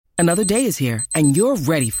Another day is here, and you're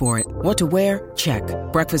ready for it. What to wear? Check.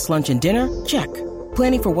 Breakfast, lunch, and dinner? Check.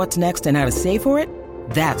 Planning for what's next and how to save for it?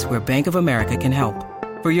 That's where Bank of America can help.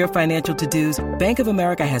 For your financial to-dos, Bank of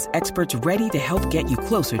America has experts ready to help get you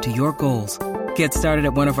closer to your goals. Get started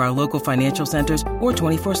at one of our local financial centers or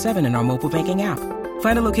 24/7 in our mobile banking app.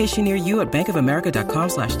 Find a location near you at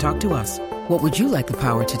bankofamerica.com/talktous. What would you like the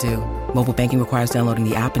power to do? Mobile banking requires downloading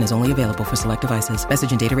the app and is only available for select devices.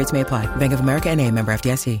 Message and data rates may apply. Bank of America N.A., member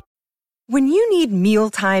FDIC. When you need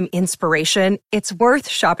mealtime inspiration, it's worth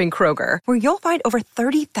shopping Kroger, where you'll find over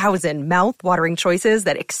 30,000 mouth-watering choices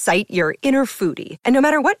that excite your inner foodie. And no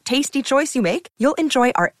matter what tasty choice you make, you'll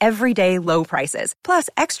enjoy our everyday low prices, plus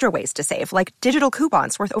extra ways to save, like digital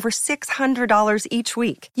coupons worth over $600 each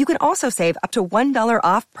week. You can also save up to $1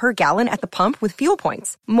 off per gallon at the pump with fuel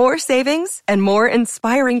points. More savings and more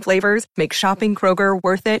inspiring flavors make shopping Kroger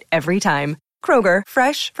worth it every time. Kroger,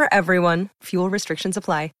 fresh for everyone. Fuel restrictions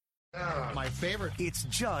apply. My favorite. It's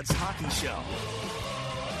Judd's Hockey Show.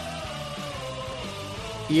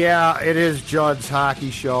 Yeah, it is Judd's Hockey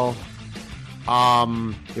Show.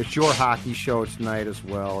 It's your hockey show tonight as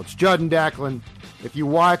well. It's Judd and Declan. If you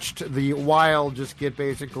watched the Wild just get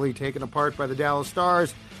basically taken apart by the Dallas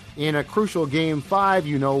Stars in a crucial Game 5,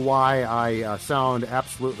 you know why I sound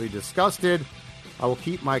absolutely disgusted. I will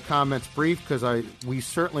keep my comments brief because we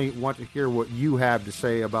certainly want to hear what you have to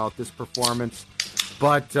say about this performance.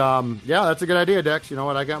 But, yeah, that's a good idea, Dex. You know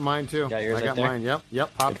what? I got mine, too. Got yours I got right mine.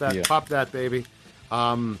 Yep. Pop Good that, baby.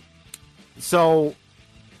 So,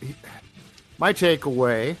 my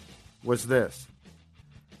takeaway was this.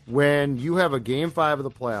 When you have a Game 5 of the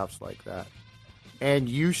playoffs like that, and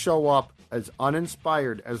you show up as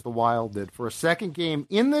uninspired as the Wild did for a second game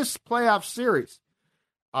in this playoff series,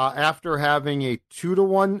 after having a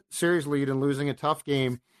 2-1 series lead and losing a tough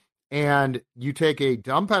game, and you take a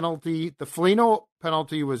dumb penalty. The Foligno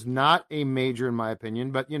penalty was not a major, in my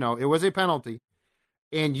opinion, but, it was a penalty.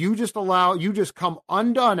 And you just come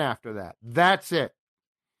undone after that. That's it.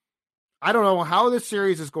 I don't know how this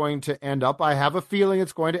series is going to end up. I have a feeling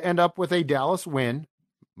it's going to end up with a Dallas win.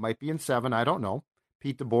 Might be in 7. I don't know.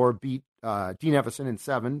 Pete DeBoer beat Dean Evason in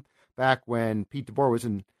 7 back when Pete DeBoer was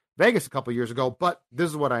in Vegas a couple years ago. But this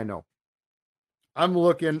is what I know. I'm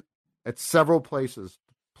looking at several places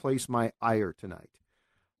place my ire tonight.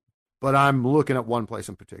 But I'm looking at one place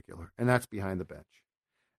in particular, and that's behind the bench.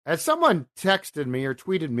 As someone texted me or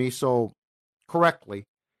tweeted me so correctly,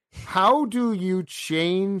 how do you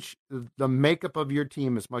change the makeup of your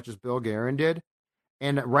team as much as Bill Guerin did?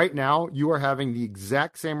 And right now, you are having the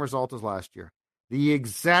exact same result as last year. The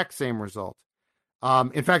exact same result.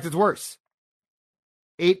 In fact, it's worse.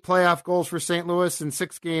 8 playoff goals for St. Louis in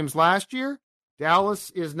 6 games last year. Dallas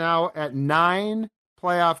is now at 9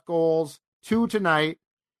 playoff goals, 2 tonight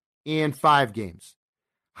in 5 games.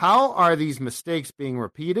 How are these mistakes being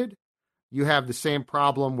repeated? You have the same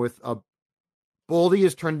problem with Boldy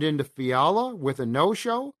is turned into Fiala with a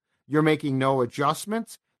no-show. You're making no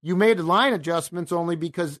adjustments. You made line adjustments only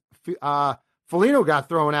because Foligno got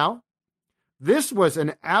thrown out. This was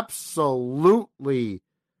an absolutely,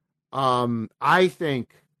 I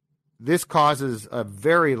think this causes a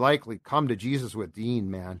very likely come to Jesus with Dean,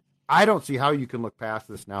 man. I don't see how you can look past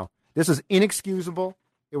this now. This is inexcusable.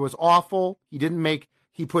 It was awful.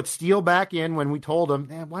 He put Steele back in when we told him,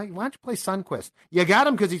 man, why don't you play Sundqvist? You got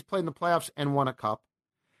him because he's played in the playoffs and won a cup.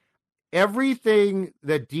 Everything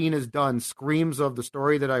that Dean has done screams of the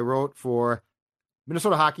story that I wrote for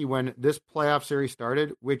Minnesota Hockey when this playoff series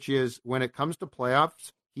started, which is when it comes to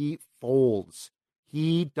playoffs, he folds.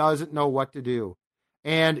 He doesn't know what to do.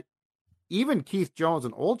 And even Keith Jones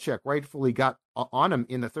and Olczyk rightfully got on him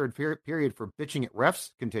in the third period for bitching at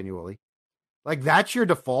refs continually. Like, that's your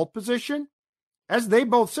default position? As they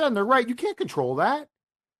both said, and they're right, you can't control that.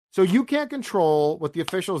 So you can't control what the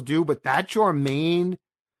officials do, but that's your main,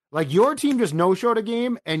 like, your team just no-showed a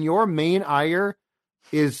game, and your main ire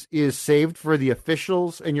is saved for the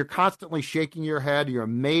officials, and you're constantly shaking your head, you're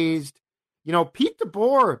amazed. Pete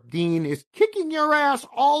DeBoer, Dean, is kicking your ass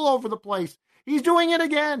all over the place. He's doing it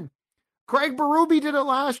again. Craig Berube did it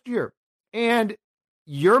last year. And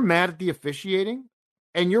you're mad at the officiating,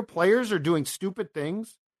 and your players are doing stupid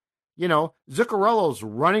things. Zuccarello's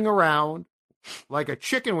running around like a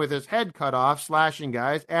chicken with his head cut off, slashing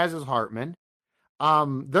guys, as is Hartman.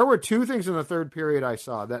 There were 2 things in the third period I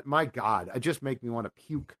saw that, my God, it just make me want to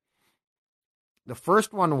puke. The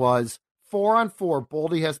first one was 4-on-4.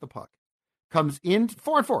 Boldy has the puck. Comes in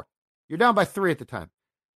 4-on-4. You're down by 3 at the time.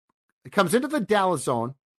 It comes into the Dallas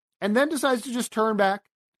zone and then decides to just turn back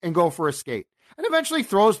and go for a skate, and eventually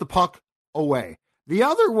throws the puck away. The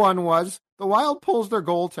other one was the Wild pulls their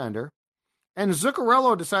goaltender, And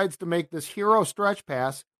Zuccarello decides to make this hero stretch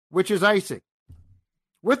pass, which is icing,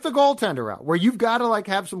 with the goaltender out, where you've got to like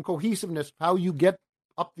have some cohesiveness how you get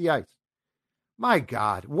up the ice. My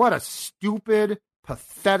God, what a stupid,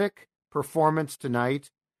 pathetic performance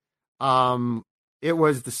tonight. It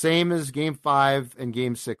was the same as Game 5 and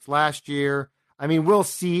Game 6 last year. I mean, we'll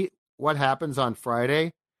see what happens on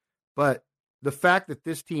Friday, but the fact that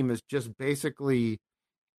this team is just basically,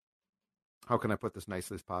 how can I put this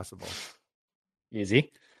nicely as possible?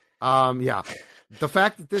 Easy. Yeah. The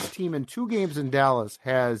fact that this team in 2 games in Dallas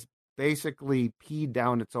has basically peed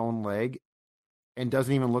down its own leg and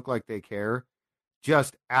doesn't even look like they care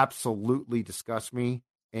just absolutely disgusts me.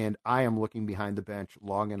 And I am looking behind the bench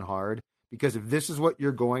long and hard, because if this is what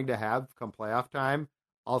you're going to have come playoff time,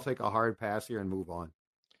 I'll take a hard pass here and move on.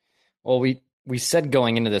 Well, we said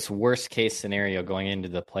going into this worst case scenario, going into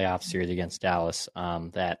the playoff series against Dallas,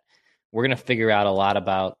 that we're going to figure out a lot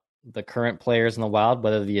about the current players in the Wild,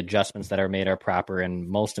 whether the adjustments that are made are proper, and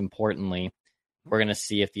most importantly, we're going to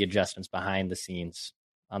see if the adjustments behind the scenes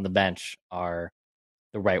on the bench are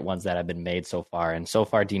the right ones that have been made so far. And so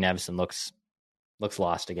far, Dean Evason looks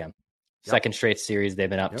lost again. Yep. Second straight series, they've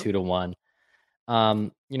been up 2-1.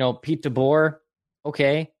 Pete DeBoer,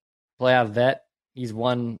 okay, playoff vet. He's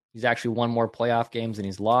actually won more playoff games than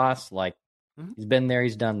he's lost. Like, he's been there,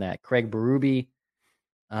 he's done that. Craig Berube,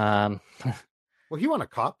 well, he won a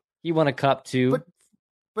cup. He won a cup too.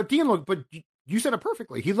 But Dean, you said it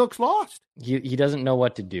perfectly. He looks lost. He doesn't know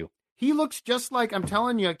what to do. He looks just like, I'm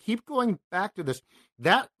telling you, I keep going back to this.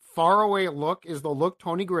 That faraway look is the look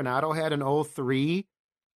Tony Granato had in 2003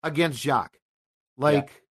 against Jacques.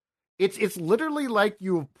 It's literally like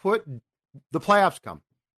you put the playoffs come,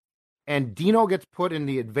 and Dino gets put in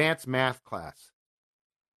the advanced math class.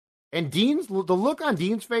 And the look on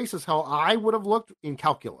Dean's face is how I would have looked in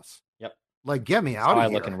calculus. Yep. Like, get me out of here. I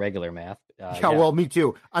look in regular math. Well, me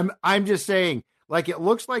too. I'm just saying, like, it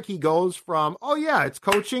looks like he goes from, oh yeah, it's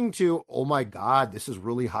coaching, to, oh my God, this is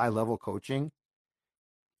really high level coaching.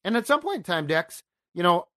 And at some point in time, Dex,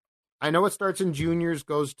 I know it starts in juniors,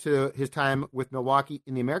 goes to his time with Milwaukee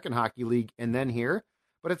in the American Hockey League, and then here.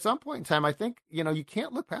 But at some point in time, I think, you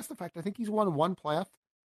can't look past the fact, I think he's won 1 playoff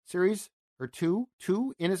series or two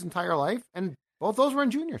in his entire life, and both those were in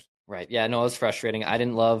juniors. Right. Yeah, no, it was frustrating. I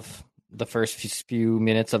didn't love the first few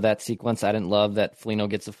minutes of that sequence. I didn't love that Foligno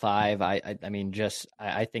gets a 5.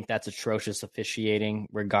 I think that's atrocious officiating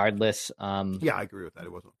regardless. Yeah, I agree with that.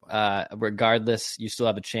 It wasn't fun. Regardless, you still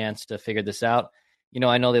have a chance to figure this out.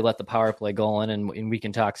 I know they let the power play go in, and we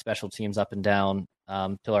can talk special teams up and down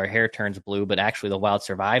till our hair turns blue, but actually the Wild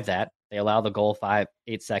survived that. They allow the goal 8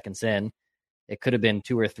 seconds in. It could have been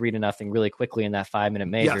 2 or 3-0 really quickly in that 5-minute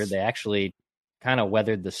major. Yes. They actually kind of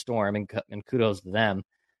weathered the storm, and kudos to them.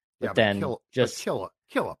 But then kill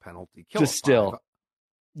a penalty.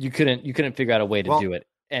 You couldn't figure out a way to do it.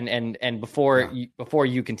 And before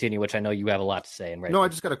you continue, which I know you have a lot to say. And I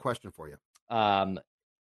just got a question for you.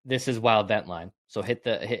 This is Wild Vent Line. So hit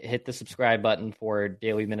the subscribe button for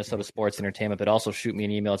daily Minnesota sports entertainment, but also shoot me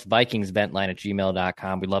an email. It's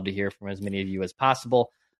VikingsVentline@gmail.com. We'd love to hear from as many of you as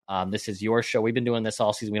possible. This is your show. We've been doing this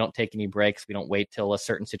all season. We don't take any breaks. We don't wait till a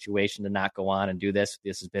certain situation to not go on and do this.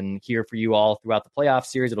 This has been here for you all throughout the playoff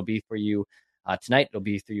series. It'll be for you tonight. It'll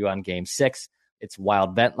be for you on Game 6. It's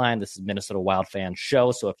Wild Vent Line. This is Minnesota Wild Fan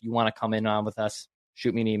Show. So if you want to come in on with us,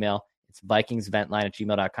 shoot me an email. It's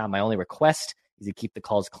VikingsVentline@gmail.com. My only request is to keep the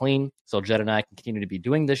calls clean so Jed and I can continue to be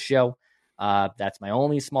doing this show. That's my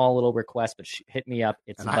only small little request, but hit me up.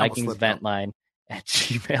 It's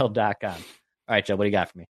VikingsVentline@gmail.com. All right, Jed, what do you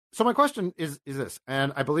got for me? So my question is this,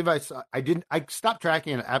 and I believe I stopped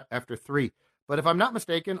tracking it after 3, but if I'm not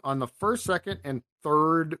mistaken, on the first, second, and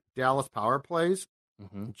third Dallas power plays,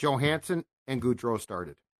 Johansson and Gaudreau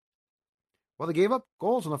started. Well, they gave up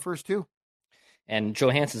goals in the first 2. And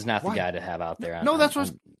Johansson's not the guy to have out there.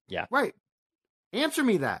 Yeah. Right. Answer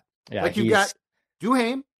me that. Yeah, like, you've got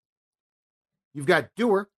Duhaime, you've got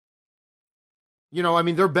Dewar.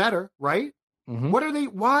 They're better, right? Mm-hmm. What are they?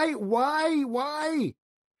 Why?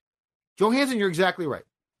 Johansson, you're exactly right.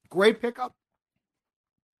 Great pickup.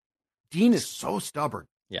 Dean is so stubborn.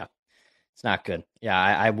 Yeah, it's not good. Yeah,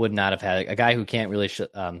 I would not have had a guy who can't really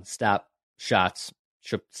stop shots.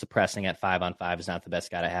 Suppressing at 5-on-5 is not the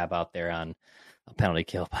best guy to have out there on a penalty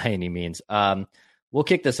kill by any means. We'll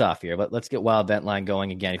kick this off here, but let's get Wild Vent Line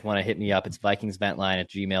going again. If you want to hit me up, it's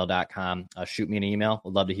VikingsVentline@gmail.com. Shoot me an email.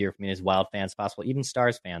 We'd love to hear from you as Wild fans possible, even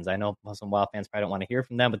Stars fans. I know some Wild fans probably don't want to hear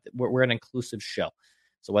from them, but we're an inclusive show.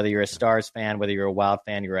 So whether you're a Stars fan, whether you're a Wild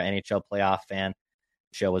fan, you're an NHL playoff fan,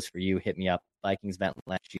 the show is for you. Hit me up,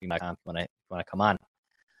 VikingsVentline@gmail.com if you want to come on.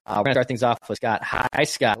 We're going to start things off with Scott. Hi,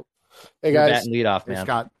 Scott. Hey You're guys. batting lead off, Hey, man.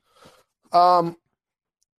 Scott.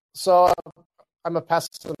 So I'm a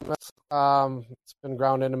pessimist. It's been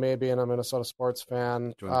ground into me being a Minnesota sports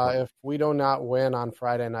fan. If we do not win on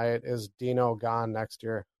Friday night, is Dino gone next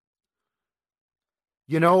year?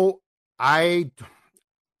 You know, I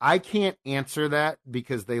can't answer that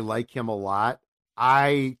because they like him a lot.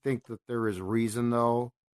 I think that there is reason,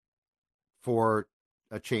 though, for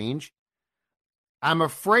a change. I'm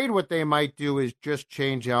afraid what they might do is just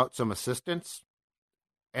change out some assistants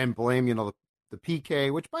and blame, the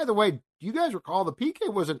PK, which, by the way, do you guys recall the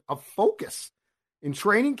PK wasn't a focus in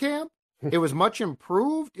training camp? It was much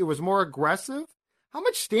improved. It was more aggressive. How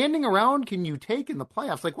much standing around can you take in the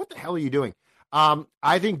playoffs? Like, what the hell are you doing?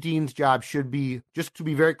 I think Dean's job should be, just to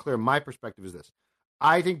be very clear, my perspective is this.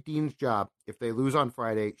 I think Dean's job, if they lose on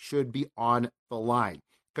Friday, should be on the line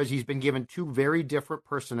because he's been given two very different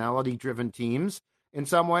personality-driven teams in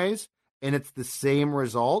some ways, and it's the same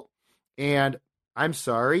result. And I'm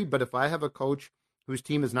sorry, but if I have a coach whose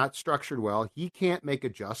team is not structured well, he can't make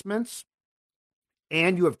adjustments,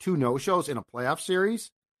 and you have two no-shows in a playoff series,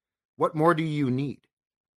 what more do you need?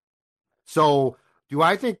 So do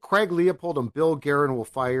I think Craig Leopold and Bill Guerin will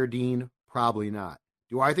fire Dean? Probably not.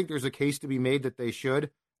 Do I think there's a case to be made that they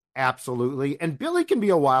should? Absolutely. And Billy can be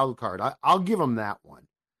a wild card. I'll give him that one.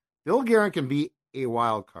 Bill Guerin can be a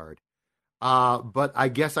wild card. But I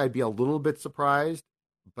guess I'd be a little bit surprised,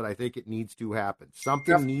 but I think it needs to happen.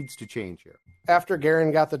 Something needs to change here. After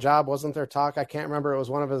Guerin got the job, wasn't there talk? I can't remember. It was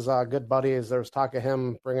one of his good buddies. There was talk of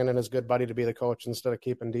him bringing in his good buddy to be the coach instead of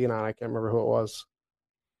keeping Dean on. I can't remember who it was.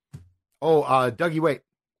 Oh, Dougie Waite.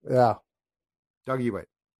 Yeah. Dougie Waite.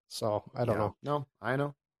 So I don't know. No, I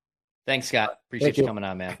know. Thanks, Scott. Appreciate you coming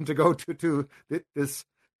on, man. To go to this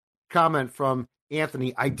comment from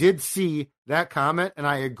Anthony, I did see that comment, and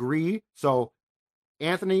I agree. So,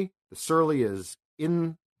 Anthony, the Surly is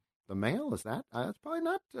in the mail. Is that? That's probably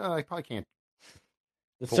not. I probably can't.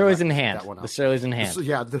 The Surly's in hand. The Surly's in hand.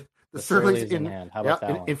 The Surly's in hand. How about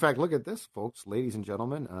that one? In fact, look at this, folks, ladies and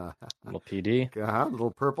gentlemen. Little PD.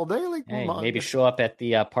 Little purple daily. Hey, maybe show up at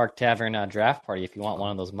the Park Tavern draft party if you want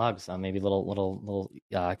one of those mugs. Maybe little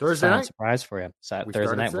Thursday night surprise for you.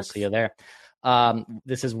 Thursday night, we'll 6. see you there.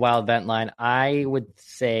 This is Wild Vent Line. I would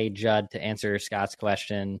say, Judd, to answer Scott's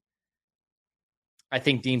question, I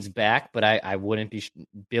think Dean's back, but I wouldn't be.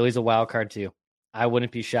 Billy's a wild card too. I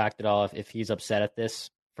wouldn't be shocked at all if he's upset at this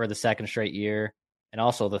for the second straight year and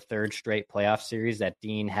also the third straight playoff series that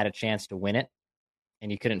Dean had a chance to win it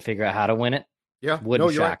and you couldn't figure out how to win it. Yeah,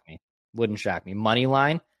 wouldn't shock me. Wouldn't shock me. Money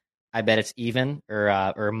line, I bet it's even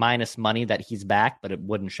or minus money that he's back, but it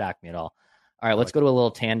wouldn't shock me at all. All right, let's go to a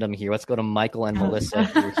little tandem here. Let's go to Michael and Melissa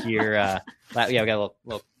who are here. Yeah, we got a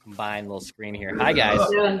little combined little screen here. Hi, guys.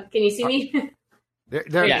 Can you see me?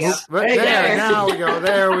 There, yes. Now we go.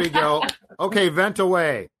 There we go. Okay, vent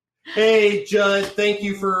away. Hey, Judd. Thank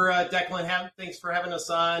you for Declan. Thanks for having us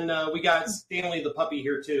on. We got Stanley the puppy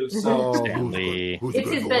here too. So Stanley, it's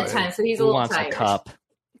his bedtime, so he's a little tired. A cup?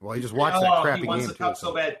 Well, he just watched that crappy game. He wants the cup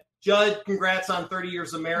so bad. Judd, congrats on 30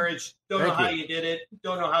 years of marriage. Don't know how you did it.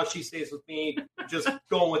 Don't know how she stays with me. Just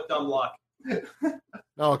going with dumb luck.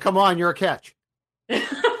 No, come on, you're a catch.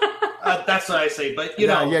 That's what I say, but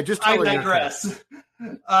just I digress.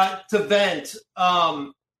 To vent,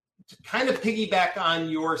 to kind of piggyback on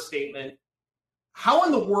your statement, how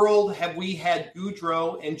in the world have we had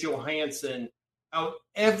Gaudreau and Johansson out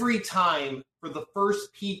every time for the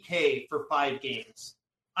first PK for 5 games?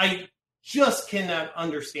 I just cannot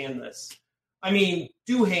understand this. I mean,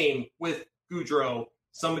 Duhaime with Gaudreau,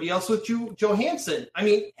 somebody else with Johansson. I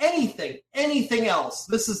mean, anything else.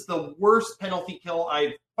 This is the worst penalty kill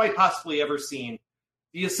I've quite possibly ever seen.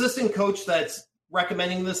 The assistant coach that's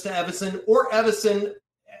recommending this to Evason or Evason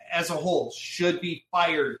as a whole should be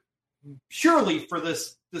fired purely for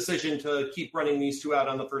this decision to keep running these two out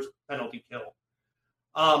on the first penalty kill.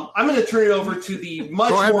 I'm going to turn it over to the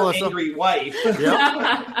much more angry wife.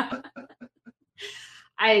 Yep.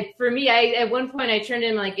 At one point I turned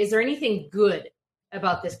in like, is there anything good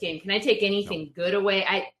about this game? Can I take anything good away?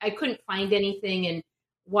 I couldn't find anything, and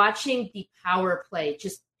watching the power play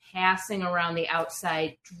just passing around the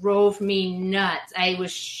outside drove me nuts. I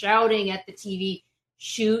was shouting at the TV,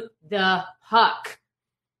 shoot the puck.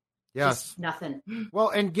 Yes. Just nothing. Well,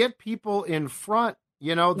 and get people in front.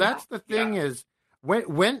 That's the thing is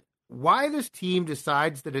why this team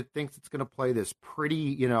decides that it thinks it's going to play this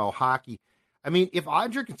pretty, hockey. I mean, if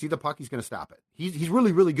Odger can see the puck, he's going to stop it. He's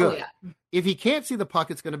really, really good. Oh, yeah. If he can't see the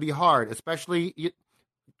puck, it's going to be hard, especially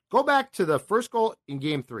go back to the first goal in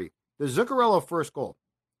game 3. The Zuccarello first goal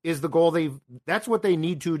is the goal that's what they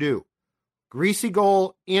need to do. Greasy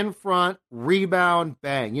goal in front, rebound,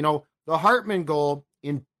 bang. You know, the Hartman goal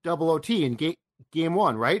in double OT in game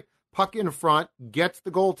one, right? Puck in front, gets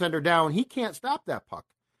the goaltender down. He can't stop that puck.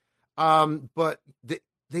 But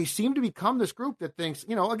they seem to become this group that thinks,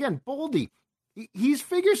 you know, again, Boldy, he's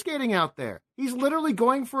figure skating out there. He's literally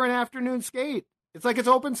going for an afternoon skate. It's like it's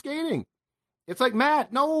open skating. It's like,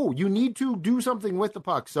 Matt, no, you need to do something with the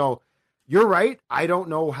puck. So you're right. I don't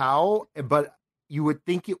know how, but you would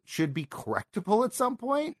think it should be correctable at some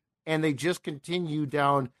point, and they just continue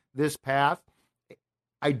down this path.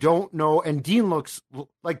 I don't know. And Dean looks,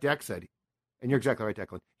 like Deck said, and you're exactly right,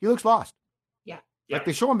 Declan, he looks lost. Yeah. Like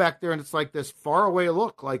they show him back there, and it's like this faraway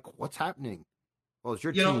look, like, what's happening? Well, it's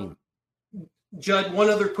your team. Judd, one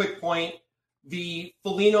other quick point. The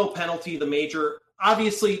Foligno penalty, the major,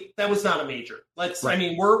 obviously that was not a major. Right. I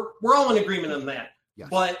mean, we're all in agreement on that. Yes.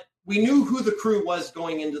 But we knew who the crew was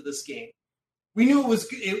going into this game. We knew it was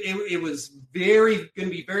going to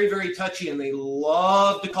be very, very touchy, and they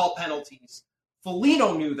love to call penalties.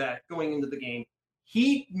 Foligno knew that going into the game.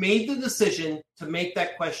 He made the decision to make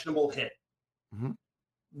that questionable hit. Mm-hmm.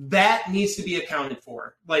 That needs to be accounted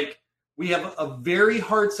for. Like, we have a very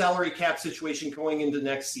hard salary cap situation going into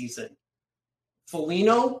next season.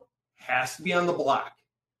 Foligno has to be on the block.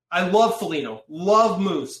 I love Foligno, love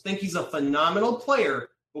Moose, think he's a phenomenal player,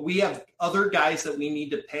 but we have other guys that we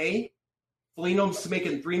need to pay. Foligno's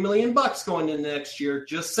making $3 million going into next year.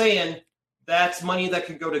 Just saying, that's money that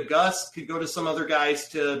could go to Gus, could go to some other guys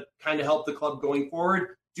to kind of help the club going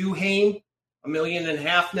forward. Duhaime, $1.5 million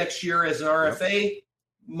next year as an RFA. Yep.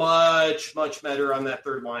 Much, much better on that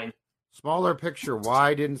third line. Smaller picture.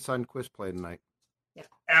 Why didn't Sundqvist play tonight? Yeah,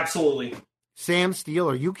 absolutely. Sam Steele,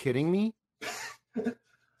 are you kidding me?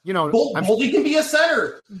 You know, Boldy can be a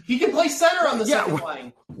center. He can play center on the second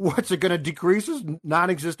line. What's it going to decrease his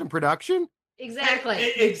non-existent production?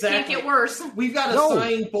 Exactly. Exactly. Can't get worse. We've got a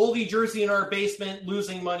signed Boldy jersey in our basement,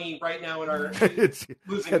 losing money right now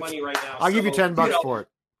money right now. I'll give you $10 for it.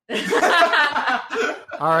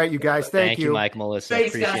 All right, you guys. Thank you, Mike, Melissa. Thanks,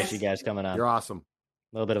 appreciate guys. you guys coming on. You're awesome.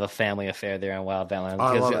 A little bit of a family affair there on Wild Ventline.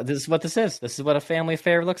 I love it. This is what this is. This is what a family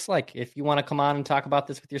affair looks like. If you want to come on and talk about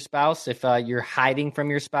this with your spouse, if you're hiding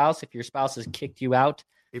from your spouse, if your spouse has kicked you out,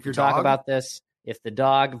 if your talk dog, about this. If the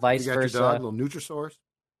dog, vice versa, your dog, little Nutrisource.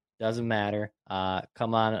 Doesn't matter.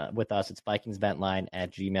 Come on with us. It's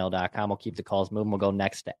VikingsVentline@gmail.com. We'll keep the calls moving. We'll go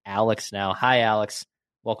next to Alex now. Hi, Alex.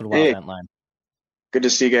 Welcome to Wild Ventline. Good to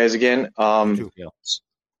see you guys again. I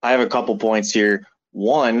have a couple points here.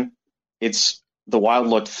 One, the Wild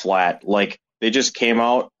looked flat. Like, they just came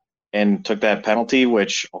out and took that penalty,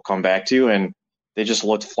 which I'll come back to, and they just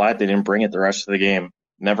looked flat. They didn't bring it the rest of the game.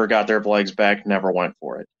 Never got their legs back, never went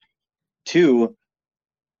for it. Two,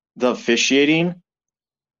 the officiating,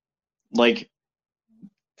 like,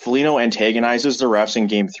 Foligno antagonizes the refs in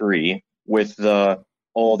Game 3 with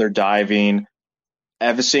they're diving.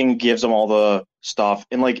 Evasing gives them all the stuff.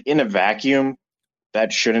 And, like, in a vacuum,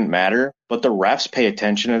 that shouldn't matter. But the refs pay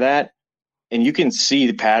attention to that. And you can see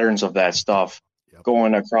the patterns of that stuff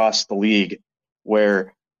going across the league,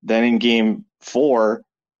 where then in Game 4,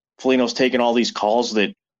 Foligno's taking all these calls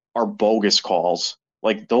that are bogus calls.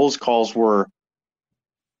 Like, those calls were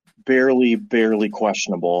barely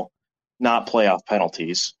questionable, not playoff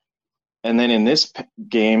penalties. And then in this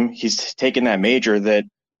game, he's taken that major that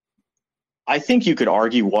I think you could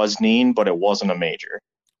argue was Neen, but it wasn't a major.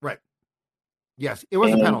 Right. Yes, it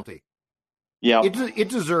was a penalty. Yeah, it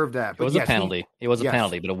deserved that. It was a penalty. It was a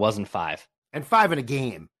penalty, but it wasn't 5. And 5 in a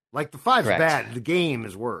game. Like, the 5's bad. The game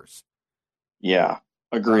is worse. Yeah,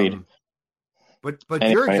 agreed. But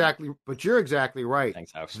you're exactly right.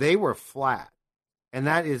 Thanks, Alex. They were flat, and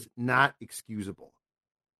that is not excusable.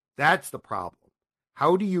 That's the problem.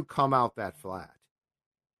 How do you come out that flat?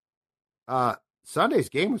 Sunday's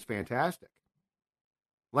game was fantastic.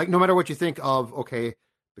 Like, no matter what you think of, okay,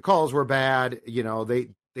 the calls were bad, you know, they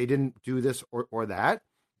didn't do this or that.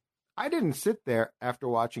 I didn't sit there after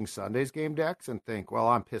watching Sunday's game, Dex, and think, well,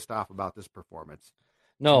 I'm pissed off about this performance.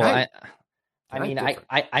 No, I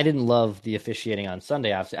didn't love the officiating on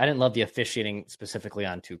Sunday. Obviously, I didn't love the officiating specifically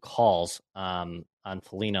on 2 calls on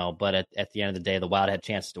Foligno, but at the end of the day, the Wild had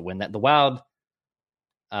chances to win that. The Wild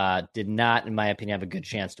did not, in my opinion, have a good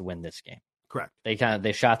chance to win this game. Correct.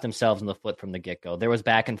 They shot themselves in the foot from the get-go. There was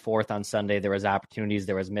back and forth on Sunday. There was opportunities.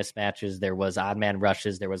 There was mismatches. There was odd man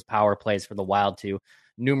rushes. There was power plays for the Wild too.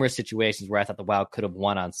 Numerous situations where I thought the Wild could have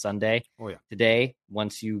won on Sunday. Oh yeah. Today,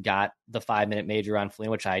 once you got the 5-minute major on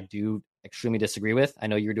Foligno, which I do extremely disagree with. I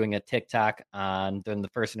know you were doing a TikTok during the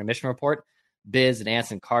first intermission report. Biz and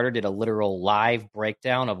Anson Carter did a literal live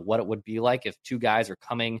breakdown of what it would be like if 2 guys are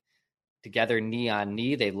coming together knee on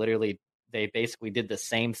knee. They literally they basically did the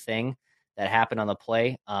same thing that happened on the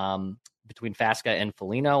play between Fasca and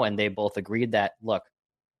Foligno, and they both agreed that, look,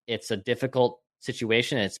 it's a difficult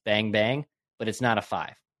situation. It's bang, bang, but it's not a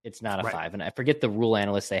 5. It's not a 5. And I forget the rule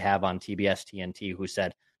analyst they have on TBS TNT who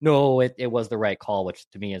said, no, it was the right call, which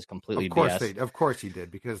to me is completely BS. Of course he did,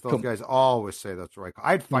 because those guys always say that's the right call.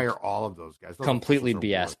 I'd fire all of those guys. Completely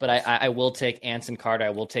BS. But I will take Anson Carter. I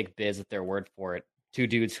will take Biz at their word for it. 2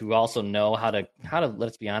 dudes who also know how to,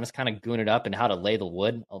 let's be honest, kind of goon it up and how to lay the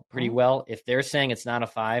wood pretty well. If they're saying it's not a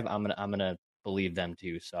 5, I'm gonna believe them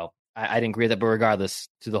too. So I didn't agree with that, but regardless,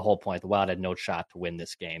 to the whole point, the Wild had no shot to win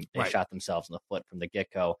this game. They shot themselves in the foot from the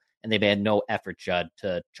get-go, and they had no effort, Judd,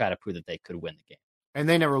 to try to prove that they could win the game. And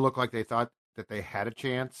they never looked like they thought that they had a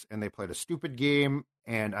chance, and they played a stupid game.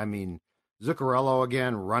 And, I mean, Zuccarello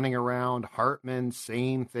again running around, Hartman,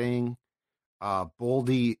 same thing.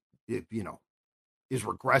 Boldy, is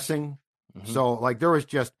regressing. Mm-hmm. So, like,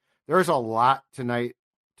 there's a lot tonight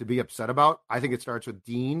to be upset about. I think it starts with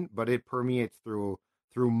Dean, but it permeates through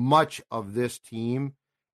much of this team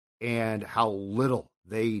and how little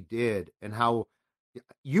they did, and how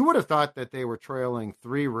you would have thought that they were trailing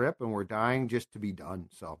 3-rip and were dying just to be done.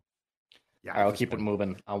 So, yeah. All right, I'll keep it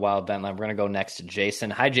moving on Wild Vent Line. We're going to go next to Jason.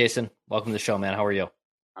 Hi, Jason. Welcome to the show, man. How are you?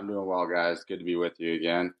 I'm doing well, guys. Good to be with you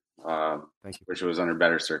again. Thank you. Wish it was under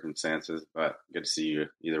better circumstances, but good to see you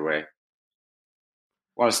either way.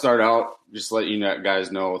 Want to start out, just let you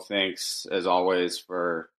guys know, thanks as always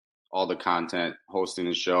for all the content, hosting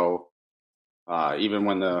the show. Even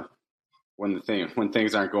when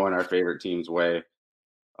things aren't going our favorite team's way,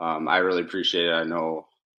 I really appreciate it. I know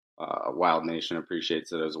Wild Nation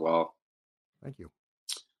appreciates it as well. Thank you.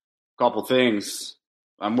 Couple things.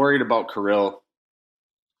 I'm worried about Kirill.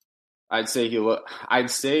 I'd say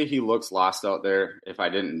he looks lost out there if I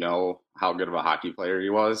didn't know how good of a hockey player he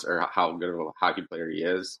was, or how good of a hockey player he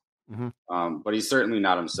is. Mm-hmm. But he's certainly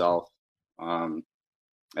not himself. And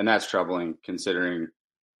that's troubling, considering if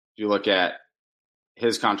you look at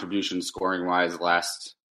his contribution scoring wise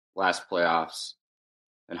last playoffs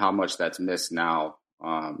and how much that's missed now,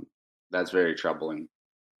 that's very troubling.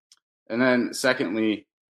 And then secondly,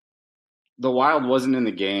 the Wild wasn't in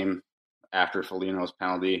the game after Foligno's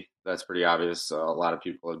penalty. That's pretty obvious. A lot of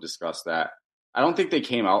people have discussed that. I don't think they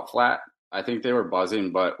came out flat. I think they were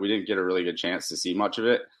buzzing, but we didn't get a really good chance to see much of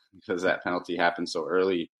it because that penalty happened so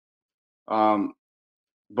early.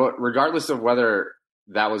 But regardless of whether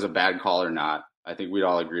that was a bad call or not, I think we'd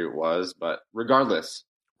all agree it was. But regardless,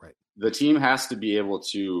 the team has to be able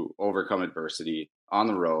to overcome adversity on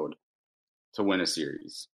the road to win a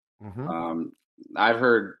series. Mm-hmm. I've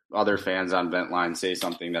heard other fans on Ventline say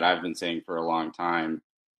something that I've been saying for a long time,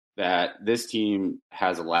 that this team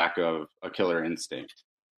has a lack of a killer instinct.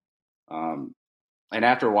 And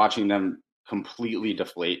after watching them completely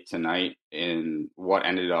deflate tonight in what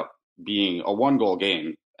ended up being a 1-goal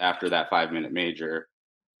game after that 5-minute major,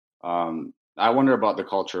 I wonder about the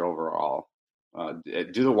culture overall.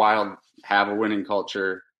 Do the Wild have a winning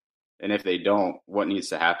culture? And if they don't, what needs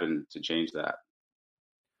to happen to change that?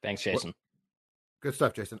 Thanks, Jason. Well, good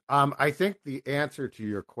stuff, Jason. I think the answer to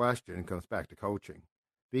your question comes back to coaching,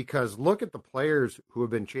 because look at the players who have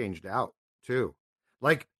been changed out too.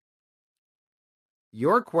 Like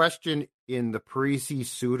your question in the Parisi,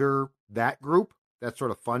 Suter, that group, that sort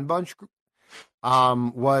of fun bunch group,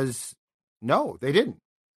 was no, they didn't.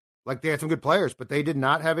 Like they had some good players, but they did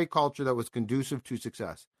not have a culture that was conducive to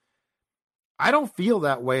success. I don't feel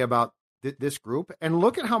that way about this group. And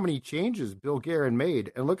look at how many changes Bill Guerin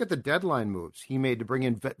made, and look at the deadline moves he made to bring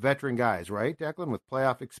in veteran guys, right, Declan, with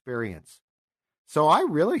playoff experience. So I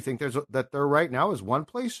really think that there right now is one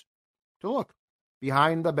place to look: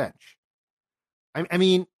 behind the bench. I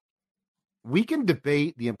mean, we can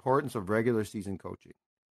debate the importance of regular season coaching.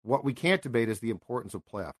 What we can't debate is the importance of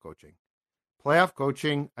playoff coaching. Playoff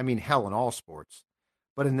coaching, I mean, hell, in all sports.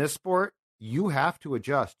 But in this sport, you have to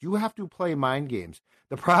adjust. You have to play mind games.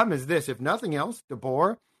 The problem is this: if nothing else,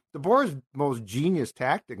 DeBoer's most genius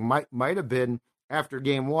tactic might have been, after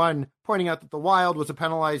game 1, pointing out that the Wild was a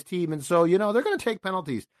penalized team, and so, they're going to take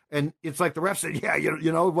penalties. And it's like the ref said, yeah,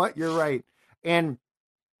 you know what, you're right. And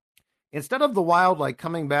instead of the Wild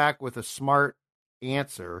coming back with a smart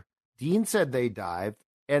answer, Dean said they dived,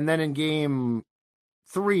 and then in game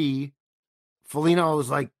 3, Foligno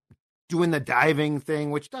was doing the diving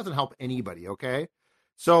thing, which doesn't help anybody, okay?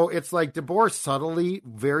 So it's like DeBoer subtly,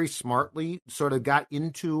 very smartly sort of got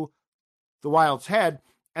into the Wild's head,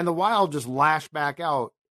 and the Wild just lashed back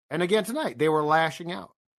out. And again tonight, they were lashing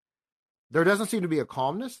out. There doesn't seem to be a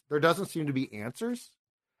calmness. There doesn't seem to be answers.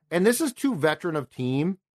 And this is too veteran of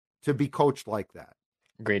team to be coached like that.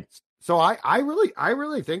 Agreed. So I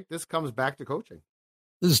really think this comes back to coaching.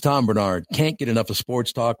 This is Tom Bernard. Can't get enough of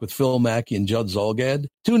sports talk with Phil Mackey and Judd Zulgad?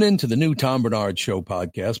 Tune in to the new Tom Bernard Show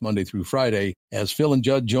podcast Monday through Friday as Phil and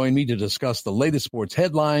Judd join me to discuss the latest sports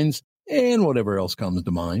headlines and whatever else comes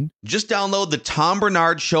to mind. Just download the Tom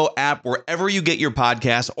Bernard Show app wherever you get your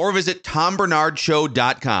podcasts or visit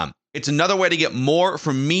tombernardshow.com. It's another way to get more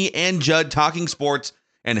from me and Judd talking sports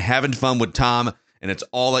and having fun with Tom, and it's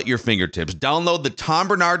all at your fingertips. Download the Tom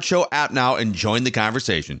Bernard Show app now and join the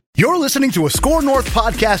conversation. You're listening to a Score North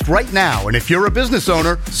podcast right now, and if you're a business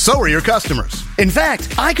owner, so are your customers. In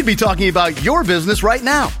fact, I could be talking about your business right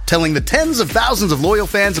now, telling the tens of thousands of loyal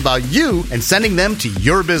fans about you and sending them to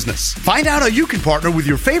your business. Find out how you can partner with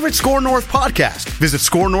your favorite Score North podcast. Visit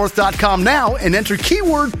scorenorth.com now and enter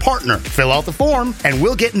keyword partner. Fill out the form, and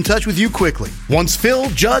we'll get in touch with you quickly. Once Phil,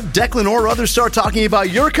 Judd, Declan, or others start talking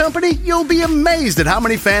about your company, you'll be amazed at how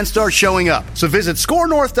many fans start showing up. So visit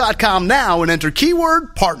scorenorth.com now and enter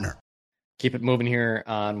keyword partner. Keep it moving here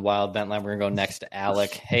on Wild Vent Line. We're going to go next to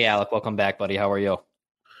Alec. Hey, Alec, welcome back, buddy. How are you?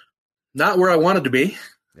 Not where I wanted to be,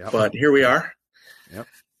 but here we are. Yep.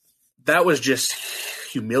 That was just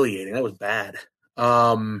humiliating. That was bad.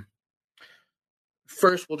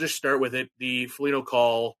 First, we'll just start with it. The Foligno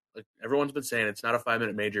call, like everyone's been saying, it's not a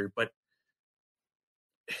 5-minute major, but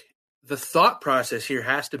the thought process here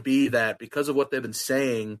has to be that because of what they've been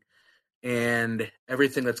saying and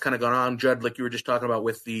everything that's kind of gone on, Judd, like you were just talking about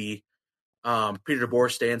with the Peter DeBoer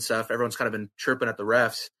stay and stuff, everyone's kind of been chirping at the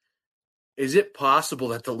refs. Is it possible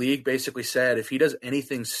that the league basically said, if he does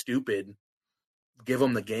anything stupid, give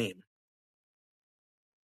him the game?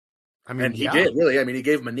 I mean, and he did, really. I mean, he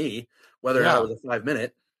gave him a knee, whether or not it was a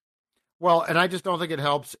 5-minute. Well, and I just don't think it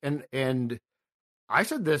helps. And I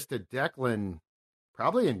said this to Declan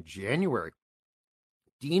probably in January.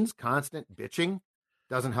 Dean's constant bitching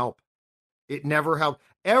doesn't help. It never helped.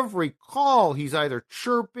 Every call, he's either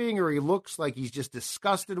chirping or he looks like he's just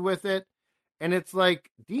disgusted with it. And it's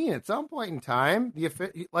like, Dean, at some point in time,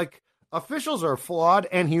 officials are flawed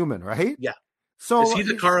and human, right? Yeah. So is he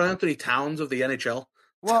the Karl Anthony Towns of the NHL?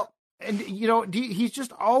 Well, and he's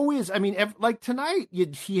just always. I mean, like tonight,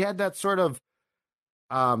 he had that sort of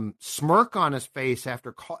smirk on his face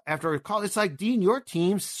after a call. It's like, Dean, your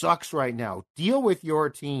team sucks right now. Deal with your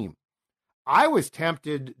team. I was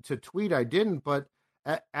tempted to tweet. I didn't, but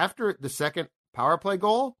after the second power play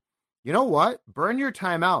goal, you know what? Burn your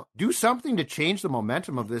timeout. Do something to change the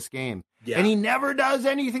momentum of this game. Yeah. And he never does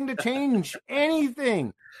anything to change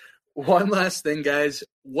anything. One last thing, guys.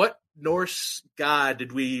 What Norse god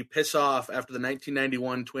did we piss off after the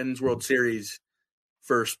 1991 Twins World Series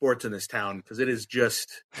for sports in this town? Because it is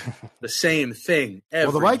just the same thing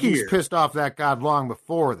every Well, the Vikings year. pissed off that god long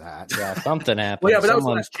before that. Yeah, something happened. Well, yeah, but Someone's that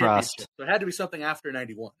was last trust. championship, so it had to be something after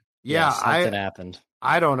 91. Yeah, something happened.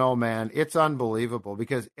 I don't know, man. It's unbelievable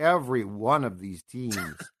because every one of these teams,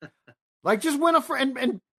 just win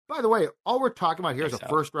and by the way, all we're talking about here is a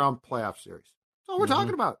first-round playoff series. That's all we're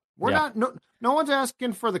talking about. We're not. No one's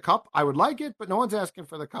asking for the cup. I would like it, but no one's asking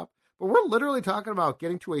for the cup. But we're literally talking about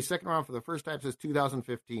getting to a second round for the first time since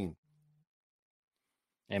 2015.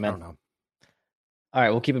 Amen. I don't know. All right,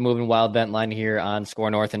 we'll keep it moving. Wild Vent Line here on Score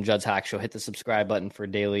North and Judd's Hockey Show. Hit the subscribe button for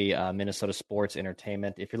daily Minnesota sports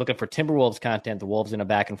entertainment. If you're looking for Timberwolves content, the Wolves in a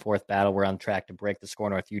back-and-forth battle. We're on track to break the Score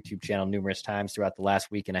North YouTube channel numerous times throughout the last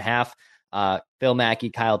week and a half. Phil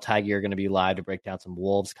Mackey, Kyle Tigey are going to be live to break down some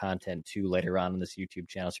Wolves content, too, later on this YouTube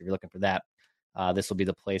channel. So if you're looking for that, this will be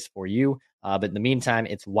the place for you. But in the meantime,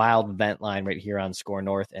 it's Wild Vent Line right here on Score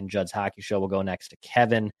North and Judd's Hockey Show. We'll go next to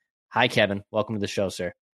Kevin. Hi, Kevin. Welcome to the show,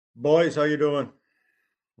 sir. Boys, how you doing?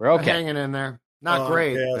 We're okay. Hanging in there. Not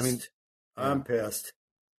great. I'm pissed.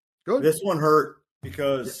 Good. This one hurt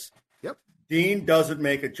because Dean doesn't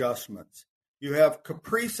make adjustments. You have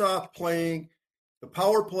Kaprizov playing the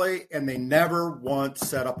power play, and they never once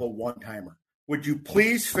set up a one-timer. Would you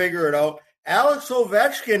please figure it out? Alex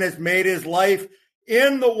Ovechkin has made his life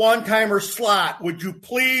in the one-timer slot. Would you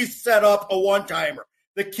please set up a one-timer?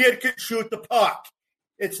 The kid can shoot the puck.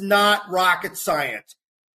 It's not rocket science.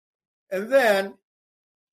 And then,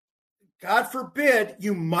 God forbid,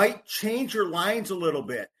 you might change your lines a little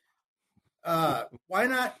bit. Why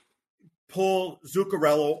not pull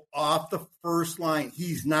Zuccarello off the first line?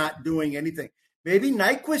 He's not doing anything. Maybe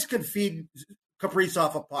Nyquist could feed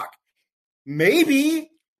Kaprizov a puck. Maybe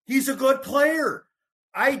he's a good player.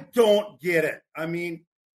 I don't get it. I mean,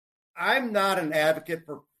 I'm not an advocate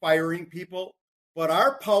for firing people, but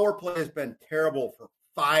our power play has been terrible for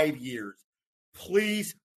 5 years.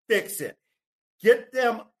 Please fix it. Get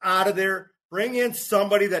them out of there. Bring in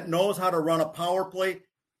somebody that knows how to run a power play.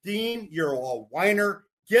 Dean, you're a whiner.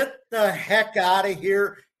 Get the heck out of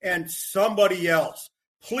here and somebody else.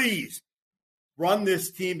 Please run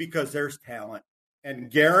this team because there's talent. And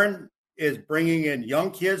Guerin is bringing in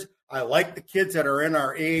young kids. I like the kids that are in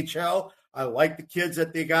our AHL. I like the kids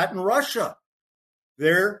that they got in Russia.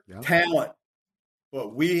 They're talent.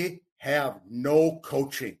 But we have no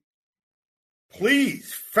coaching.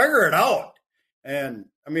 Please figure it out. And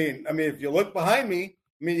I mean, if you look behind me,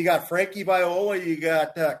 you got Frankie Viola, you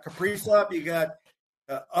got Kaprizov, you got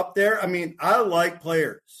up there. I like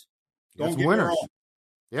players. Don't get me wrong.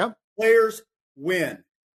 Yep. Players win,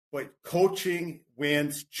 but coaching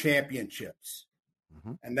wins championships.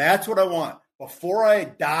 Mm-hmm. And that's what I want. Before I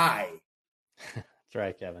die. That's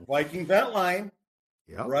right, Kevin. Viking Vent Line.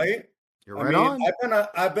 Yep. Right? You're right on.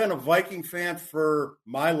 I've been a Viking fan for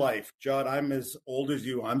my life, Judd. I'm as old as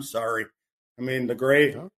you. I'm sorry. The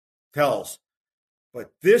grave tells.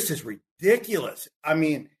 But this is ridiculous.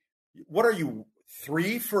 What are you,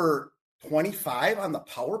 3 for 25 on the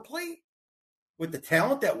power play with the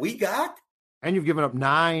talent that we got? And you've given up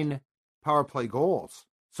 9 power play goals.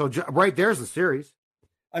 So right there's the series.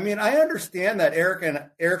 I understand that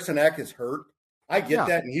Eriksson Ek is hurt. I get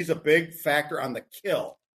that, and he's a big factor on the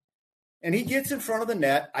kill. And he gets in front of the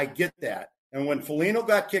net. I get that. And when Foligno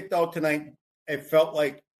got kicked out tonight, it felt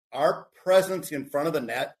like our presence in front of the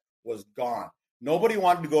net was gone. Nobody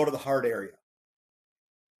wanted to go to the hard area.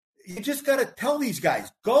 You just got to tell these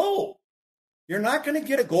guys, go. You're not going to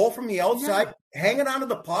get a goal from the outside, hanging onto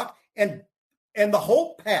the puck, and the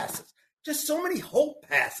hope passes. Just so many hope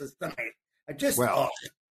passes tonight.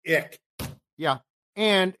 Ick. Yeah.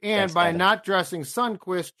 And by not dressing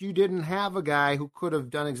Sundqvist, you didn't have a guy who could have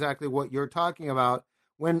done exactly what you're talking about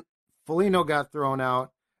when Foligno got thrown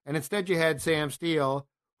out. And instead you had Sam Steele,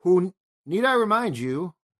 who, need I remind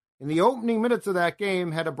you, in the opening minutes of that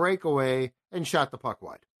game had a breakaway and shot the puck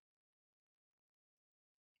wide.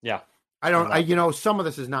 Yeah. Some of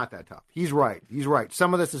this is not that tough. He's right.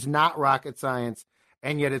 Some of this is not rocket science,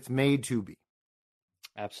 and yet it's made to be.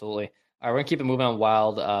 Absolutely. All right, we're going to keep it moving on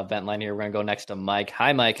Wild Vent Line here. We're going to go next to Mike.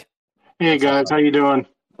 Hi, Mike. Hey, guys. How you doing?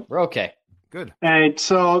 We're okay. Good. Hey,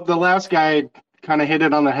 so the last guy kind of hit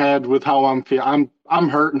it on the head with how I'm feeling. I'm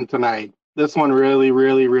hurting tonight. This one really,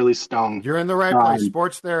 really, really stung. You're in the right place.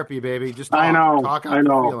 Sports therapy, baby. Just talk, I know. Talk out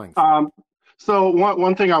your feelings. So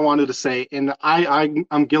one thing I wanted to say, and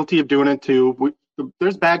I'm guilty of doing it too.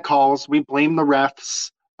 There's bad calls. We blame the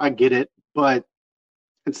refs. I get it, but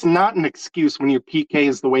it's not an excuse when your PK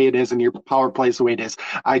is the way it is and your power play is the way it is.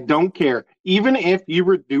 I don't care. Even if you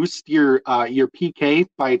reduced your PK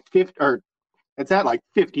by 50, or it's at like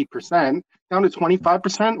 50% down to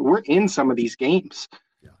 25%, we're in some of these games.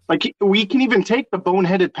 Yeah. Like we can even take the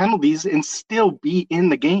boneheaded penalties and still be in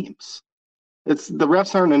the games. The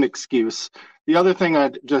refs aren't an excuse. The other thing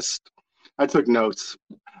I took notes.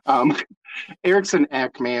 Eriksson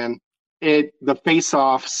Ek, man, the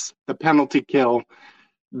face-offs, the penalty kill,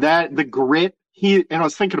 the grit. And I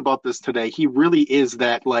was thinking about this today. He really is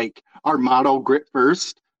that, like, our motto, grit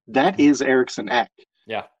first. That is Eriksson Ek.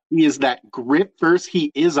 Yeah. He is that grit first.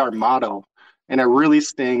 He is our motto. And it really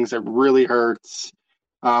stings. It really hurts.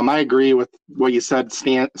 I agree with what you said,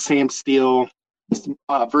 Sam Steele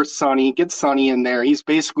versus Sonny. Get Sonny in there. He's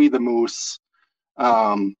basically the Moose.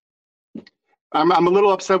 I'm a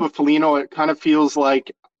little upset with Foligno. It kind of feels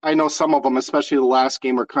like, I know some of them, especially the last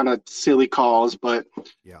game, are kind of silly calls, but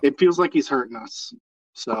it feels like he's hurting us.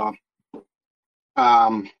 So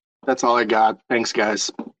that's all I got. Thanks,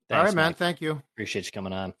 guys. All right, man. Thank you. Appreciate you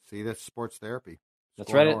coming on. See, that's sports therapy.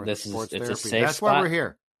 That's right. It's a safe That's spot. why we're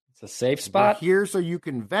here. It's a safe spot. We're here so you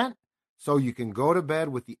can vent, so you can go to bed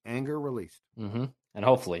with the anger released. Mm-hmm. And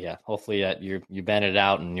hopefully you bend it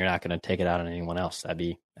out and you're not going to take it out on anyone else. That'd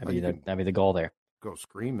be the goal there. Go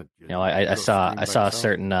scream at you. I saw a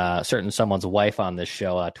certain someone's wife on this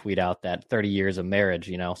show tweet out that 30 years of marriage.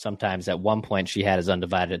 Sometimes at one point she had his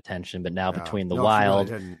undivided attention, but now between the Wild,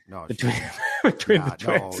 between the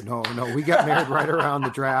Twins. No. We got married right around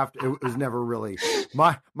the draft. It was never really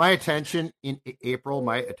my attention in April.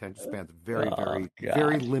 My attention span's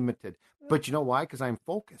very limited. But you know why? Because I'm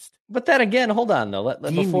focused. But then again, hold on though.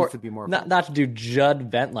 Before needs to be more not to do Judd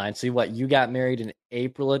vent line. So you got married in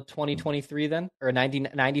April of 2023 then, or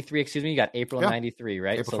 1993? Excuse me. You got April of 93,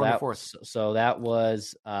 right? April 24th. So that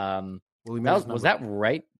was was that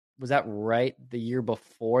right? Was that right? The year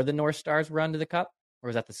before the North Stars were onto the Cup, or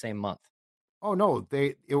was that the same month? Oh no,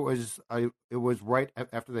 it was right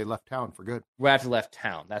after they left town for good. Right after they left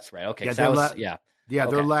town. That's right. Okay. Yeah,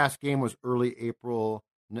 their last game was early April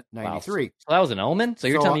 93. Wow. So that was an omen? So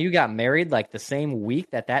you're telling me you got married like the same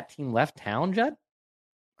week that team left town, Judd?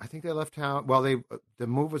 I think they left town. Well, the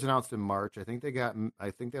move was announced in March. I think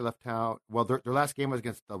they left town. Well, their last game was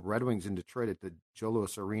against the Red Wings in Detroit at the Joe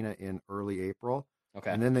Louis Arena in early April. Okay.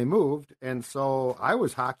 And then they moved, and so I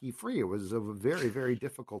was hockey free. It was a very, very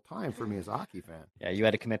difficult time for me as a hockey fan. Yeah, you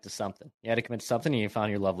had to commit to something. And you found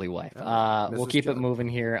your lovely wife. Yeah, we'll keep it moving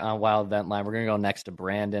here on Wild Vent Line. We're going to go next to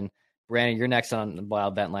Brandon. Brandon, you're next on the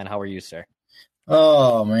Wild Vent Line. How are you, sir?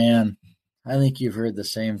 Oh, man. I think you've heard the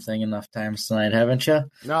same thing enough times tonight, haven't you?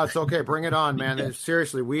 No, it's okay. Bring it on, man.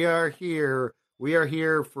 Seriously, we are here. We are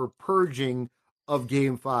here for purging of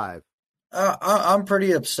Game 5. I'm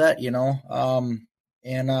pretty upset,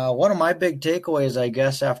 And one of my big takeaways, I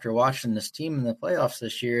guess, after watching this team in the playoffs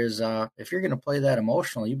this year is if you're going to play that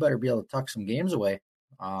emotional, you better be able to tuck some games away.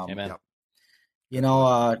 Amen.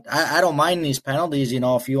 I don't mind these penalties.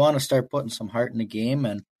 If you want to start putting some heart in the game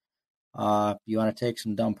and you want to take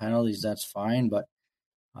some dumb penalties, that's fine. But,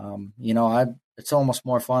 it's almost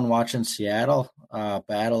more fun watching Seattle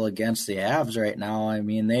battle against the Avs right now. I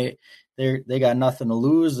mean, they got nothing to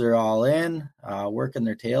lose. They're all in, working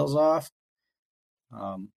their tails off.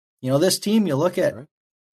 This team, you look at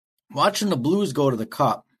watching the Blues go to the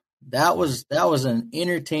Cup. That was an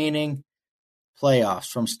entertaining playoffs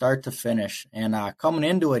from start to finish. And coming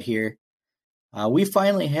into it here, we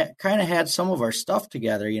finally kind of had some of our stuff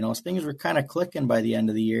together. Things were kind of clicking by the end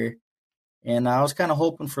of the year. And I was kind of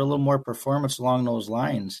hoping for a little more performance along those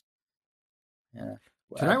lines. Yeah.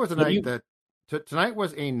 Tonight was a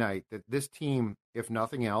night that this team, if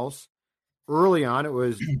nothing else, early on, it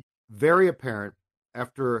was very apparent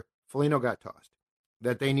after Foligno got tossed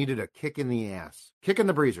that they needed a kick in the ass, kick in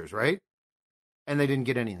the breezers, right? And they didn't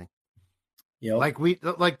get anything. Yep.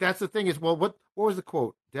 Like that's the thing is, well, what was the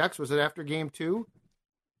quote? Dex, was it after Game 2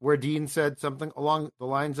 where Dean said something along the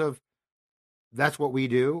lines of, that's what we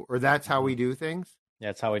do, or that's how we do things? Yeah,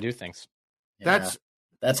 that's how we do things. That's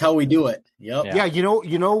how we do it. Yep. Yeah, you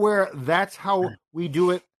know where that's how we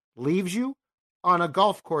do it leaves you? On a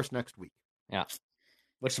golf course next week. Yeah.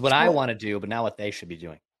 Which is what I want to do, but not what they should be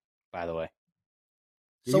doing, by the way.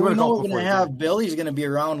 So we know we're going to have Billy's going to be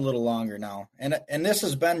around a little longer now. And this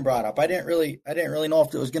has been brought up. I didn't really know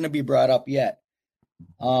if it was going to be brought up yet.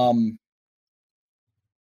 Do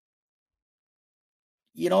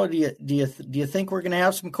you think we're going to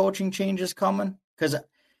have some coaching changes coming? Because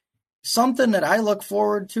something that I look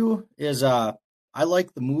forward to is I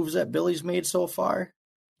like the moves that Billy's made so far.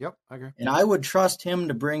 Yep, I agree. And I would trust him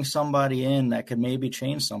to bring somebody in that could maybe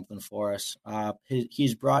change something for us.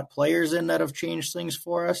 He's brought players in that have changed things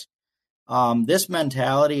for us. This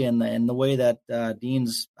mentality and the way that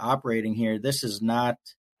Dean's operating here, this is not.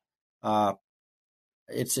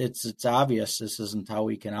 It's obvious this isn't how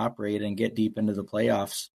we can operate and get deep into the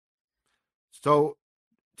playoffs. So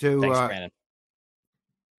Thanks, Brandon.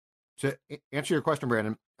 To answer your question,